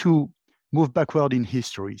 let's try to move backward in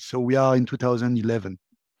history. So we are in 2011.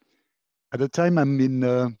 At the time, I'm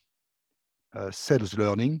in sales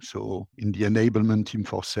learning, so in the enablement team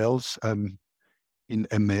for sales. I'm in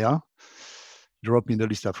EMEA, Europe, Middle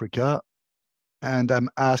East, Africa, and I'm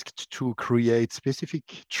asked to create specific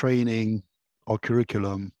training or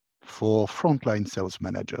curriculum for frontline sales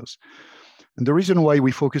managers. And the reason why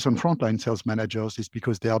we focus on frontline sales managers is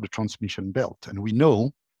because they are the transmission belt. And we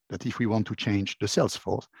know that if we want to change the sales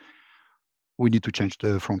force, we need to change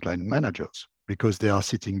the frontline managers because they are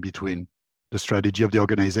sitting between the strategy of the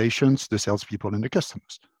organizations, the salespeople, and the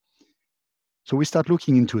customers. So we start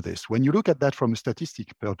looking into this. When you look at that from a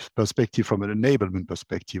statistic perspective, from an enablement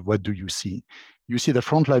perspective, what do you see? You see that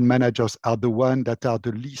frontline managers are the ones that are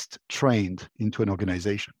the least trained into an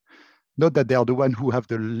organization. Not that they are the ones who have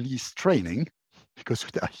the least training, because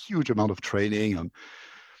there are a huge amount of training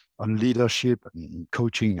on leadership and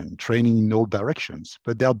coaching and training in all directions,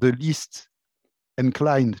 but they are the least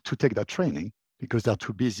inclined to take that training because they're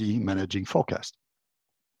too busy managing forecast,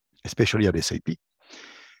 especially at SAP.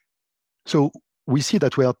 So we see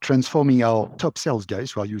that we are transforming our top sales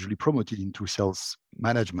guys who are usually promoted into sales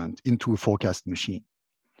management into a forecast machine.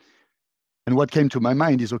 And what came to my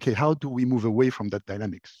mind is, okay, how do we move away from that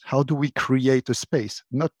dynamics? How do we create a space,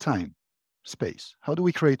 not time, space? How do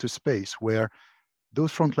we create a space where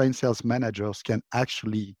those frontline sales managers can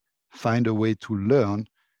actually find a way to learn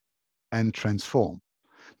and transform?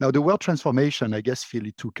 Now, the word transformation, I guess, Phil,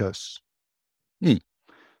 it took us 2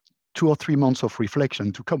 or 3 months of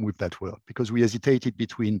reflection to come with that word, because we hesitated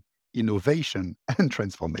between innovation and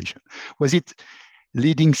transformation. Was it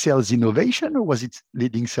leading sales innovation, or was it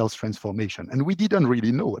leading sales transformation? And we didn't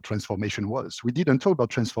really know what transformation was. We didn't talk about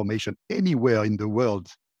transformation anywhere in the world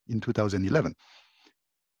in 2011.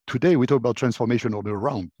 Today, we talk about transformation all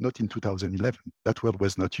around, not in 2011. That word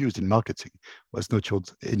was not used in marketing, was not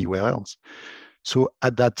used anywhere else. So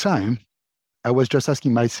at that time, I was just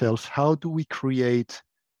asking myself, how do we create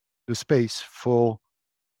the space for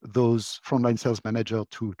those frontline sales managers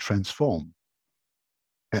to transform?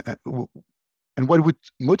 And what would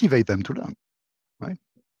motivate them to learn, right?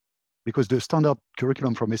 Because the standard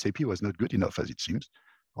curriculum from SAP was not good enough, as it seems,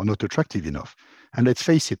 or not attractive enough. And let's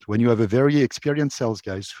face it, when you have a very experienced sales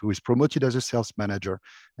guy who is promoted as a sales manager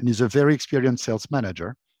and is a very experienced sales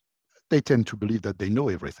manager, they tend to believe that they know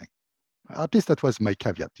everything. At least that was my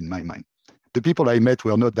caveat in my mind. The people I met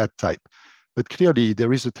were not that type. But clearly,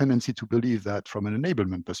 there is a tendency to believe that from an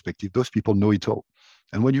enablement perspective, those people know it all.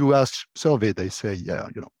 And when you ask survey, they say, yeah,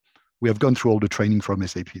 we have gone through all the training from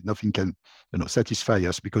SAP. Nothing can satisfy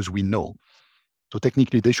us because we know. So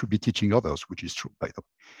technically, they should be teaching others, which is true, by the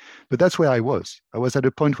way. But that's where I was. I was at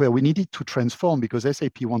a point where we needed to transform because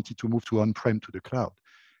SAP wanted to move to on-prem to the cloud.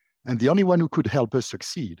 And the only one who could help us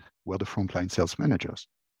succeed were the frontline sales managers.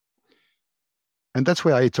 And that's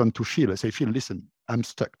where I turned to Phil. I say, Phil, listen, I'm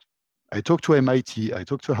stuck. I talked to MIT, I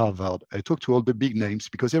talked to Harvard, I talked to all the big names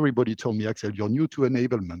because everybody told me, Axel, you're new to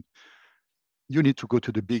enablement. You need to go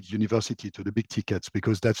to the big university, to the big tickets,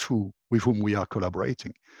 because that's with whom we are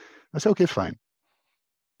collaborating. I said, okay, fine.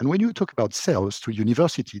 And when you talk about sales to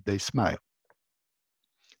university, they smile.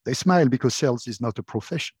 They smile because sales is not a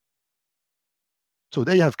profession. So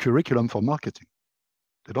they have curriculum for marketing.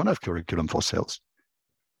 They don't have curriculum for sales.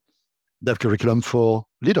 They have curriculum for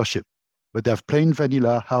leadership, but they have plain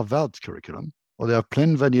vanilla Harvard curriculum, or they have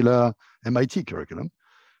plain vanilla MIT curriculum,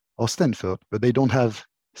 or Stanford, but they don't have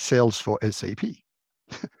sales for SAP.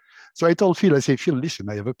 So I told Phil, I say, Phil, listen,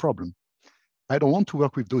 I have a problem. I don't want to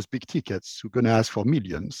work with those big tickets who are going to ask for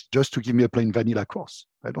millions just to give me a plain vanilla course.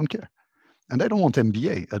 I don't care. And I don't want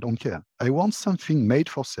MBA. I don't care. I want something made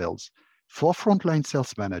for sales, for frontline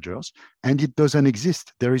sales managers, and it doesn't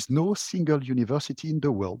exist. There is no single university in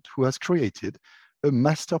the world who has created a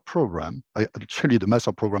master program. Actually, the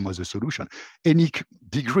master program was a solution. Any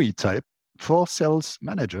degree type for sales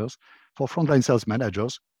managers, for frontline sales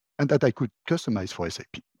managers, and that I could customize for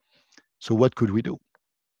SAP. So what could we do?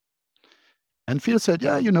 And Phil said,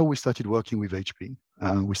 yeah, we started working with HP.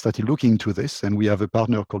 We started looking into this, and we have a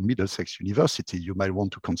partner called Middlesex University. You might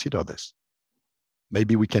want to consider this.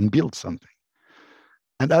 Maybe we can build something.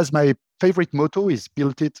 And as my favorite motto is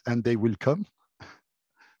build it and they will come,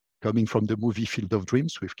 coming from the movie Field of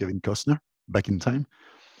Dreams with Kevin Costner back in time,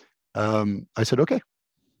 I said, okay,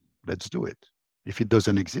 let's do it. If it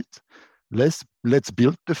doesn't exist, let's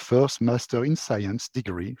build the first Master in Science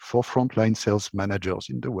degree for frontline sales managers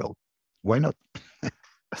in the world. Why not?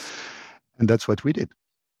 And that's what we did.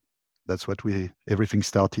 That's what everything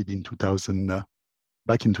started in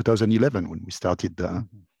back in 2011 when we started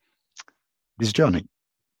this journey.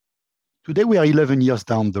 Today we are 11 years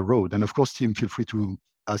down the road. And of course, Tim, feel free to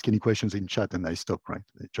ask any questions in chat and I stop, right?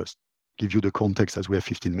 I just give you the context as we have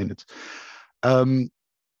 15 minutes.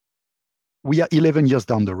 We are 11 years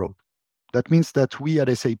down the road. That means that we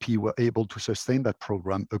at SAP were able to sustain that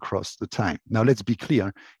program across the time. Now, let's be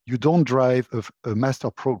clear. You don't drive a master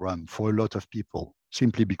program for a lot of people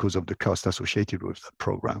simply because of the cost associated with that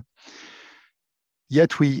program.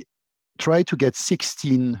 Yet we try to get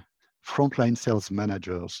 16 frontline sales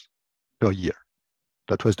managers per year.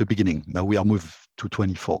 That was the beginning. Now we are moved to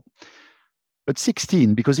 24. But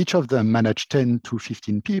 16, because each of them manage 10 to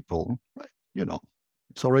 15 people,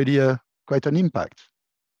 it's already quite an impact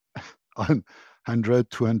on 100,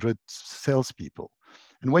 200 salespeople.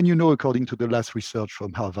 And when according to the last research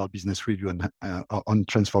from Harvard Business Review on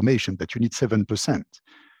transformation, that you need 7%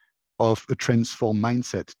 of a transform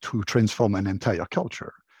mindset to transform an entire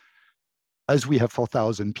culture. As we have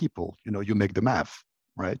 4,000 people, you make the math,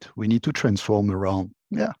 right? We need to transform around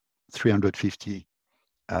 350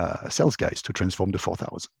 sales guys to transform the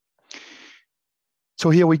 4,000. So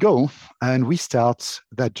here we go, and we start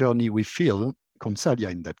that journey with Phil, Consalia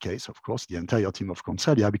in that case, of course, the entire team of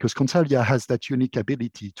Consalia, because Consalia has that unique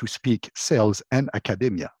ability to speak sales and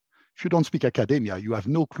academia. If you don't speak academia, you have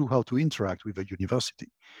no clue how to interact with a university.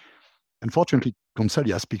 Unfortunately,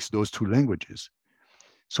 Consalia speaks those two languages.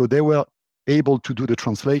 So they were able to do the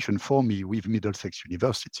translation for me with Middlesex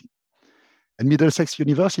University. And Middlesex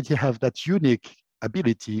University have that unique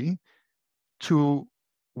ability to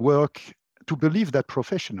work, to believe that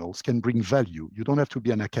professionals can bring value. You don't have to be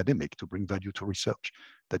an academic to bring value to research.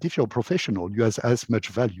 That if you're a professional, you have as much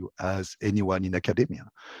value as anyone in academia.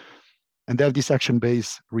 And they have this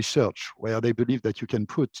action-based research where they believe that you can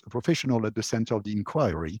put a professional at the center of the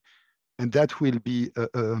inquiry, and that will be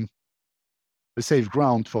a safe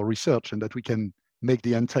ground for research, and that we can make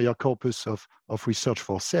the entire corpus of research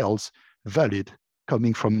for sales valid,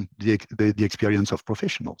 coming from the experience of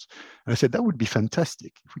professionals. And I said, that would be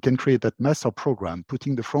fantastic if we can create that master program,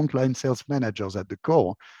 putting the frontline sales managers at the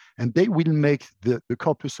core, and they will make the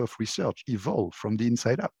corpus of research evolve from the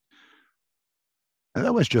inside out. And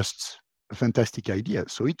that was just a fantastic idea.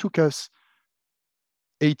 So it took us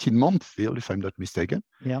 18 months, Phil, if I'm not mistaken.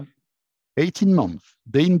 Yeah. 18 months,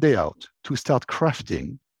 day in, day out, to start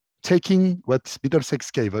crafting, taking what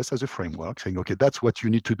Middlesex gave us as a framework, saying, okay, that's what you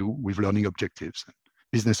need to do with learning objectives,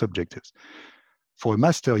 business objectives, for a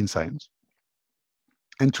master in science,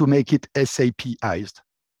 and to make it SAP-ized.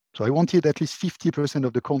 So I wanted at least 50%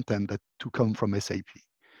 of the content to come from SAP.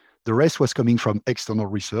 The rest was coming from external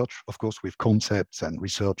research, of course, with concepts and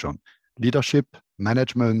research on leadership,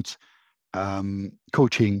 management,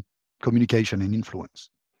 coaching, communication, and influence.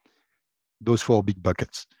 Those 4 big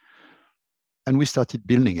buckets. And we started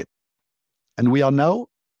building it. And we are now,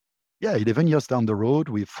 11 years down the road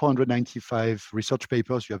with 495 research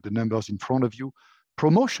papers. You have the numbers in front of you.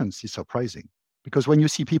 Promotions is surprising, because when you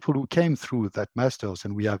see people who came through that master's,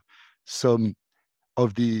 and we have some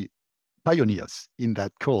of the pioneers in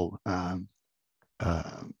that call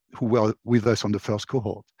who were with us on the first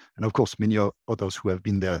cohort, and of course many others who have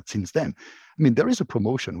been there since then. I mean, there is a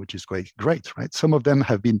promotion which is great, right? Some of them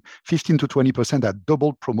have been 15 to 20% are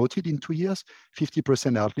double promoted in 2 years,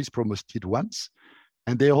 50% are at least promoted once,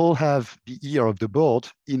 and they all have the ear of the board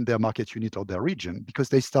in their market unit or their region, because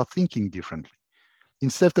they start thinking differently.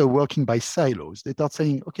 Instead of working by silos, they start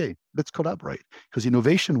saying, okay, let's collaborate, because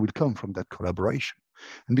innovation will come from that collaboration.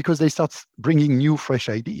 And because they start bringing new, fresh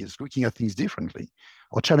ideas, looking at things differently,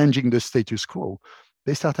 or challenging the status quo,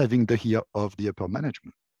 they start having the ear of the upper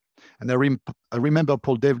management. And I remember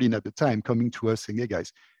Paul Devlin at the time coming to us saying, hey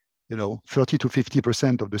guys, 30 to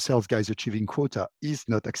 50% of the sales guys achieving quota is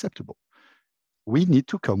not acceptable. We need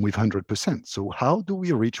to come with 100%. So how do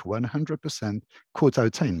we reach 100% quota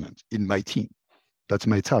attainment in my team? That's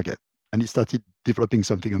my target. And he started developing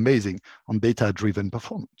something amazing on data-driven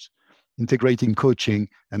performance, integrating coaching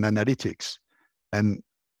and analytics, and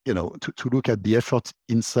to look at the effort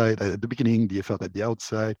inside at the beginning, the effort at the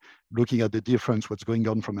outside, looking at the difference, what's going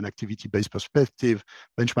on from an activity-based perspective,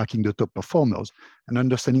 benchmarking the top performers, and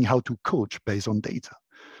understanding how to coach based on data.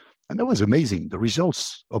 And that was amazing. The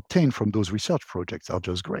results obtained from those research projects are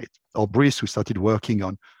just great. Or Brice, who started working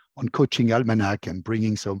on coaching almanac and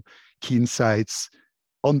bringing some key insights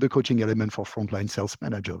on the coaching element for frontline sales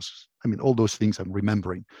managers. I mean, all those things I'm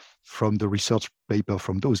remembering from the research paper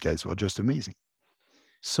from those guys were just amazing.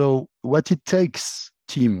 So what it takes,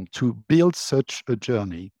 team, to build such a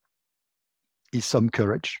journey is some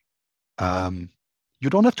courage. You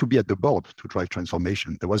don't have to be at the board to drive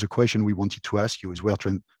transformation. There was a question we wanted to ask you is where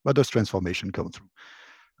does transformation come through?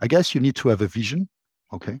 I guess you need to have a vision,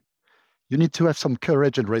 okay? You need to have some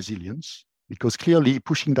courage and resilience, because clearly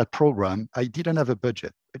pushing that program, I didn't have a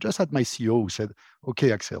budget. I just had my CEO who said,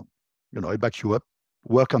 okay, Axel, I back you up,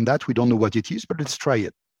 work on that. We don't know what it is, but let's try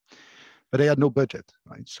it. But I had no budget,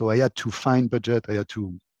 right? So I had to find budget. I had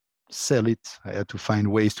to sell it. I had to find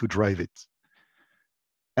ways to drive it.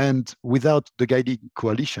 And without the guiding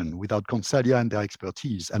coalition, without Consalia and their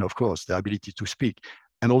expertise, and of course, their ability to speak,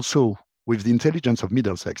 and also with the intelligence of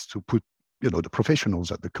Middlesex to put, the professionals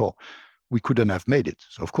at the core, we couldn't have made it.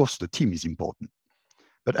 So of course, the team is important.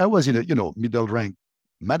 But I was in a, middle rank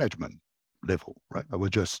management level, right? I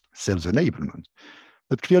was just sales enablement.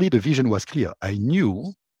 But clearly the vision was clear. I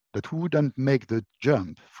knew that we wouldn't make the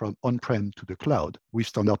jump from on-prem to the cloud with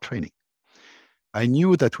standard training. I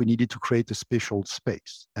knew that we needed to create a special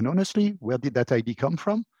space. And honestly, where did that idea come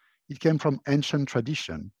from? It came from ancient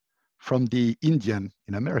tradition, from the Indian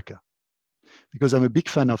in America. Because I'm a big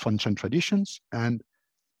fan of ancient traditions, and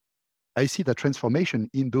I see that transformation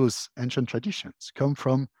in those ancient traditions come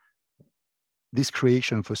from this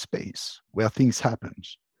creation of a space where things happen.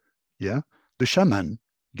 Yeah, the shaman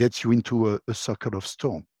gets you into a circle of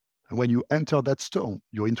stone. And when you enter that stone,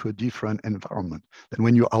 you're into a different environment than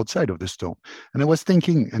when you're outside of the stone. And I was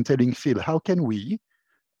thinking and telling Phil, how can we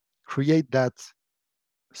create that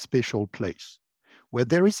special place where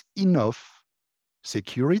there is enough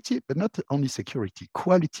security, but not only security,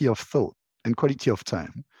 quality of thought and quality of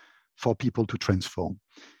time for people to transform.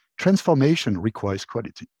 Transformation requires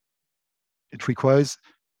quality. It requires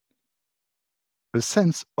a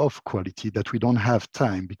sense of quality that we don't have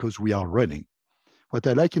time because we are running. What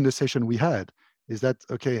I like in the session we had is that,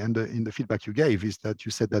 okay, and in the feedback you gave is that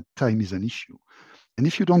you said that time is an issue. And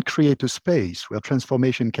if you don't create a space where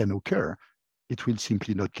transformation can occur, it will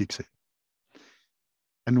simply not kick in.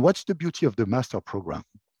 And what's the beauty of the master program?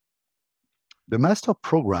 The master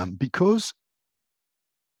program, because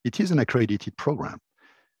it is an accredited program,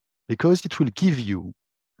 because it will give you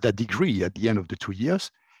that degree at the end of the 2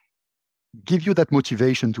 years, give you that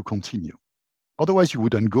motivation to continue. Otherwise, you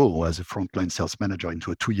wouldn't go as a frontline sales manager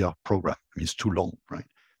into a 2-year program. I mean, it's too long, right?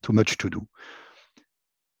 Too much to do.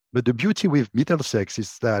 But the beauty with Middlesex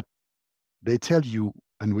is that they tell you,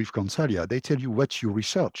 and with Consalia, they tell you what you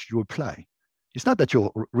research, you apply. It's not that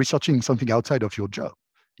you're researching something outside of your job.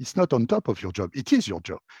 It's not on top of your job. It is your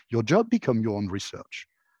job. Your job becomes your own research,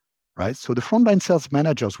 right? So the frontline sales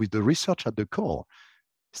managers with the research at the core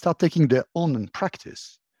start taking their own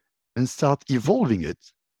practice and start evolving it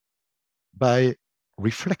by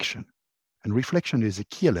reflection. And reflection is a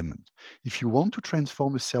key element. If you want to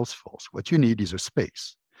transform a sales force, what you need is a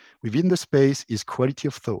space. Within the space is quality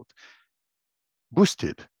of thought,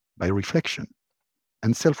 boosted by reflection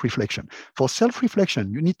and self-reflection. For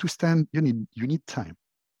self-reflection, you need to stand, you need time.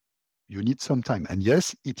 You need some time. And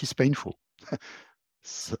yes, it is painful.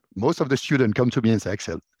 So most of the students come to me and say,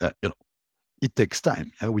 Axel, it takes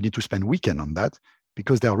time. We need to spend weekend on that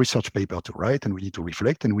because there are research papers to write and we need to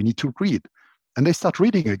reflect and we need to read. And they start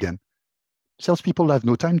reading again. Salespeople have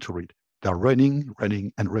no time to read. They're running,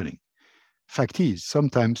 and running. Fact is,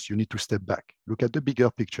 sometimes you need to step back, look at the bigger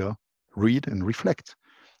picture, read and reflect.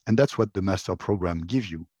 And that's what the master program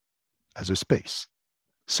gives you as a space.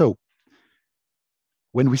 So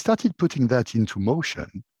when we started putting that into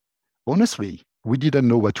motion, honestly, we didn't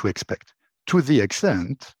know what to expect, to the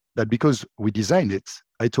extent that because we designed it,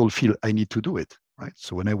 I told Phil, I need to do it, right?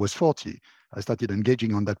 So when I was 40, I started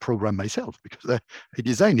engaging on that program myself because I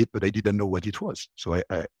designed it, but I didn't know what it was. So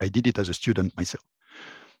I did it as a student myself.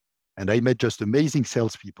 And I met just amazing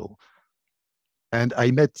salespeople. And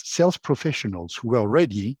I met sales professionals who were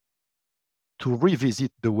ready to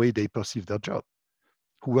revisit the way they perceive their job,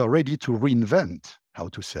 who were ready to reinvent how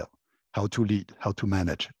to sell, how to lead, how to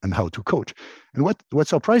manage, and how to coach. And what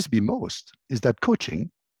surprised me most is that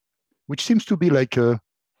coaching, which seems to be like a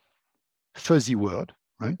fuzzy word,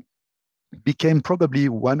 right, became probably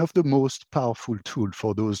one of the most powerful tools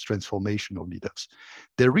for those transformational leaders.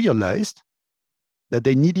 They realized that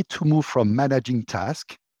they needed to move from managing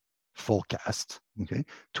task, forecast, okay,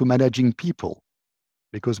 to managing people,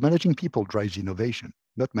 because managing people drives innovation,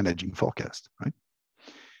 not managing forecast, right?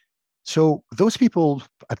 So those people,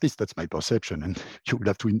 at least that's my perception, and you will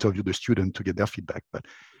have to interview the student to get their feedback, but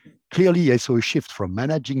clearly I saw a shift from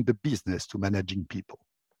managing the business to managing people.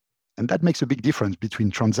 And that makes a big difference between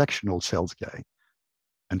transactional sales guy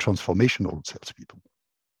and transformational salespeople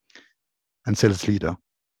and sales leader.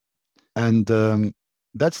 And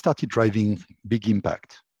that started driving big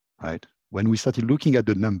impact, right? When we started looking at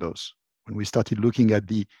the numbers, when we started looking at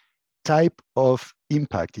the type of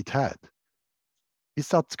impact it had, it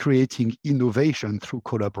starts creating innovation through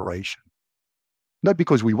collaboration. Not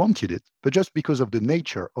because we wanted it, but just because of the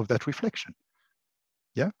nature of that reflection.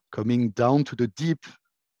 Yeah, coming down to the deep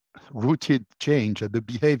rooted change at the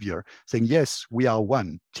behavior, saying, yes, we are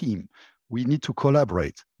one team. We need to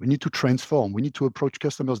collaborate. We need to transform. We need to approach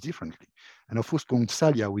customers differently. And of course,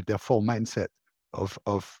 Consalia, with their 4 mindset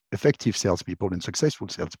of effective salespeople and successful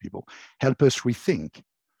salespeople, help us rethink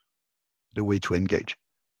the way to engage.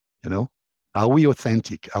 You know, are we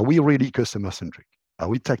authentic? Are we really customer-centric? Are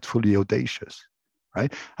we tactfully audacious?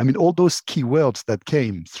 Right? I mean, all those keywords that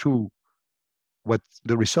came through what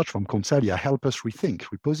the research from Consalia help us rethink,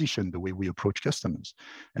 reposition the way we approach customers.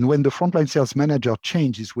 And when the frontline sales manager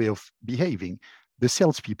changed his way of behaving, the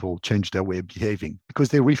salespeople change their way of behaving because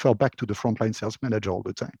they refer back to the frontline sales manager all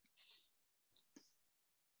the time.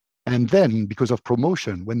 And then, because of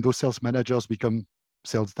promotion, when those sales managers become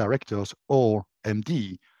sales directors or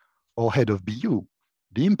MD or head of BU,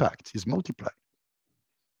 the impact is multiplied.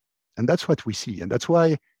 And that's what we see. And that's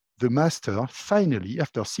why the master finally,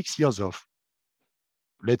 after 6 years of,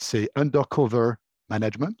 let's say, undercover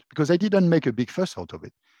management, because I didn't make a big fuss out of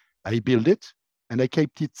it. I built it and I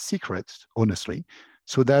kept it secret, honestly,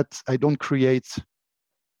 so that I don't create,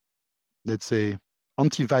 let's say,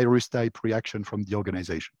 antivirus type reaction from the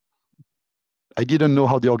organization. I didn't know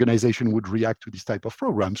how the organization would react to this type of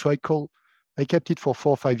program. So I kept it for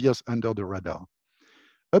 4 or 5 years under the radar,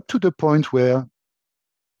 up to the point where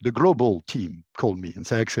the global team called me and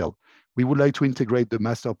said, Axel, we would like to integrate the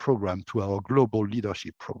master program to our global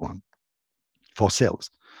leadership program for sales.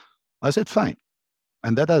 I said, fine.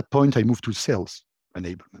 And at that point, I moved to sales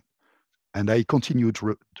enablement. And I continued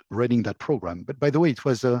running that program. But by the way, it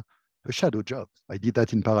was a shadow job. I did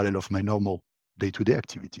that in parallel of my normal day-to-day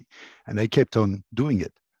activity. And I kept on doing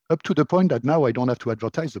it up to the point that now I don't have to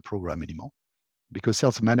advertise the program anymore, because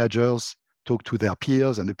sales managers talk to their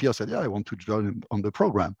peers and the peers said, yeah, I want to join on the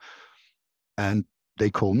program. And they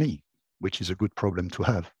call me, which is a good problem to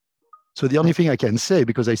have. So the only thing I can say,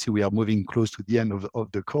 because I see we are moving close to the end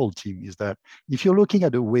of the call, team, is that if you're looking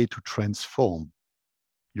at a way to transform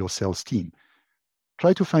your sales team,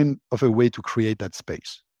 try to find a way to create that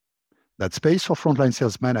space. That space for frontline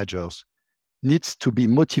sales managers needs to be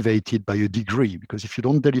motivated by a degree, because if you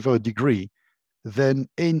don't deliver a degree, then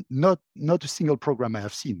not a single program I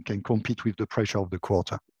have seen can compete with the pressure of the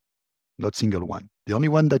quarter. Not single one. The only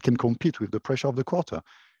one that can compete with the pressure of the quarter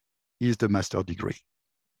is the master degree.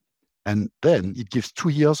 And then it gives 2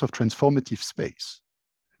 years of transformative space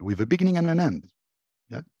with a beginning and an end.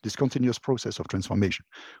 Yeah? This continuous process of transformation,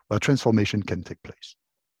 where transformation can take place.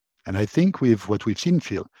 And I think with what we've seen,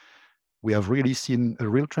 Phil, we have really seen a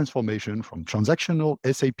real transformation from transactional.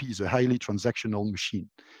 SAP is a highly transactional machine,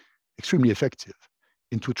 extremely effective,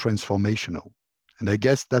 into transformational. And I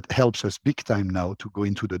guess that helps us big time now to go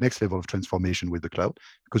into the next level of transformation with the cloud,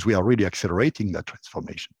 because we are really accelerating that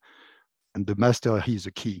transformation. And the master is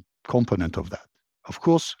a key component of that. Of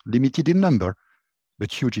course, limited in number,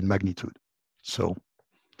 but huge in magnitude. So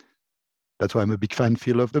that's why I'm a big fan,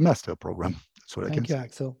 Phil, of the master program. That's what I can say. Thank you,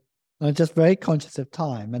 Axel. I'm just very conscious of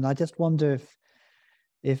time, and I just wonder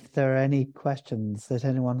if there are any questions that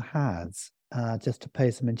anyone has, just to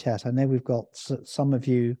pose them in chat. I know we've got some of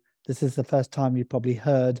you, this is the first time you probably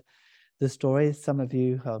heard the story. Some of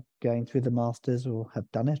you are going through the masters or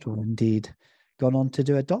have done it, or indeed gone on to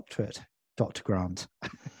do a doctorate, Dr. Grant.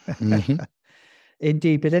 Mm-hmm.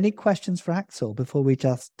 Indeed. But any questions for Axel before we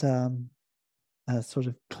just sort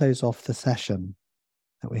of close off the session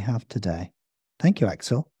that we have today? Thank you,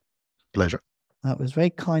 Axel. Pleasure. That was very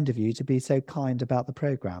kind of you to be so kind about the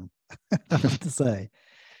program, I have to say.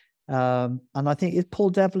 And I think Paul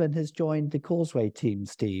Devlin has joined the Causeway team,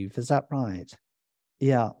 Steve. Is that right?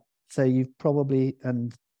 Yeah. So you've probably,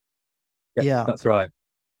 and yeah, that's right.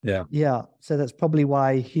 Yeah. Yeah. So that's probably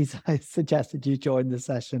why I suggested you join the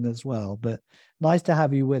session as well. But nice to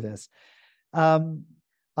have you with us.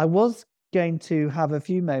 I was going to have a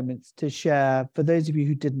few moments to share, for those of you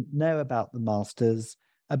who didn't know about the Masters,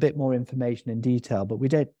 a bit more information in detail, but we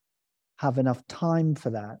don't have enough time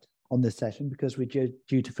for that on this session because we're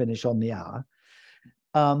due to finish on the hour.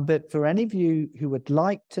 But for any of you who would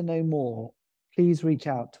like to know more, please reach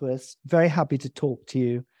out to us. Very happy to talk to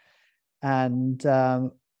you. And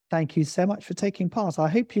thank you so much for taking part. I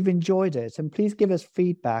hope you've enjoyed it. And please give us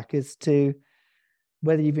feedback as to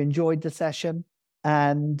whether you've enjoyed the session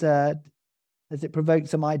and has it provoked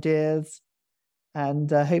some ideas. And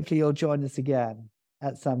hopefully you'll join us again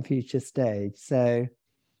at some future stage. So,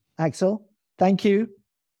 Axel, thank you.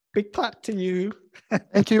 Big clap to you.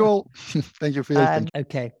 Thank you all. Thank you for your attention.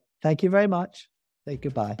 Okay. Thank you very much. Say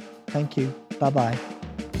goodbye. Thank you. Bye-bye.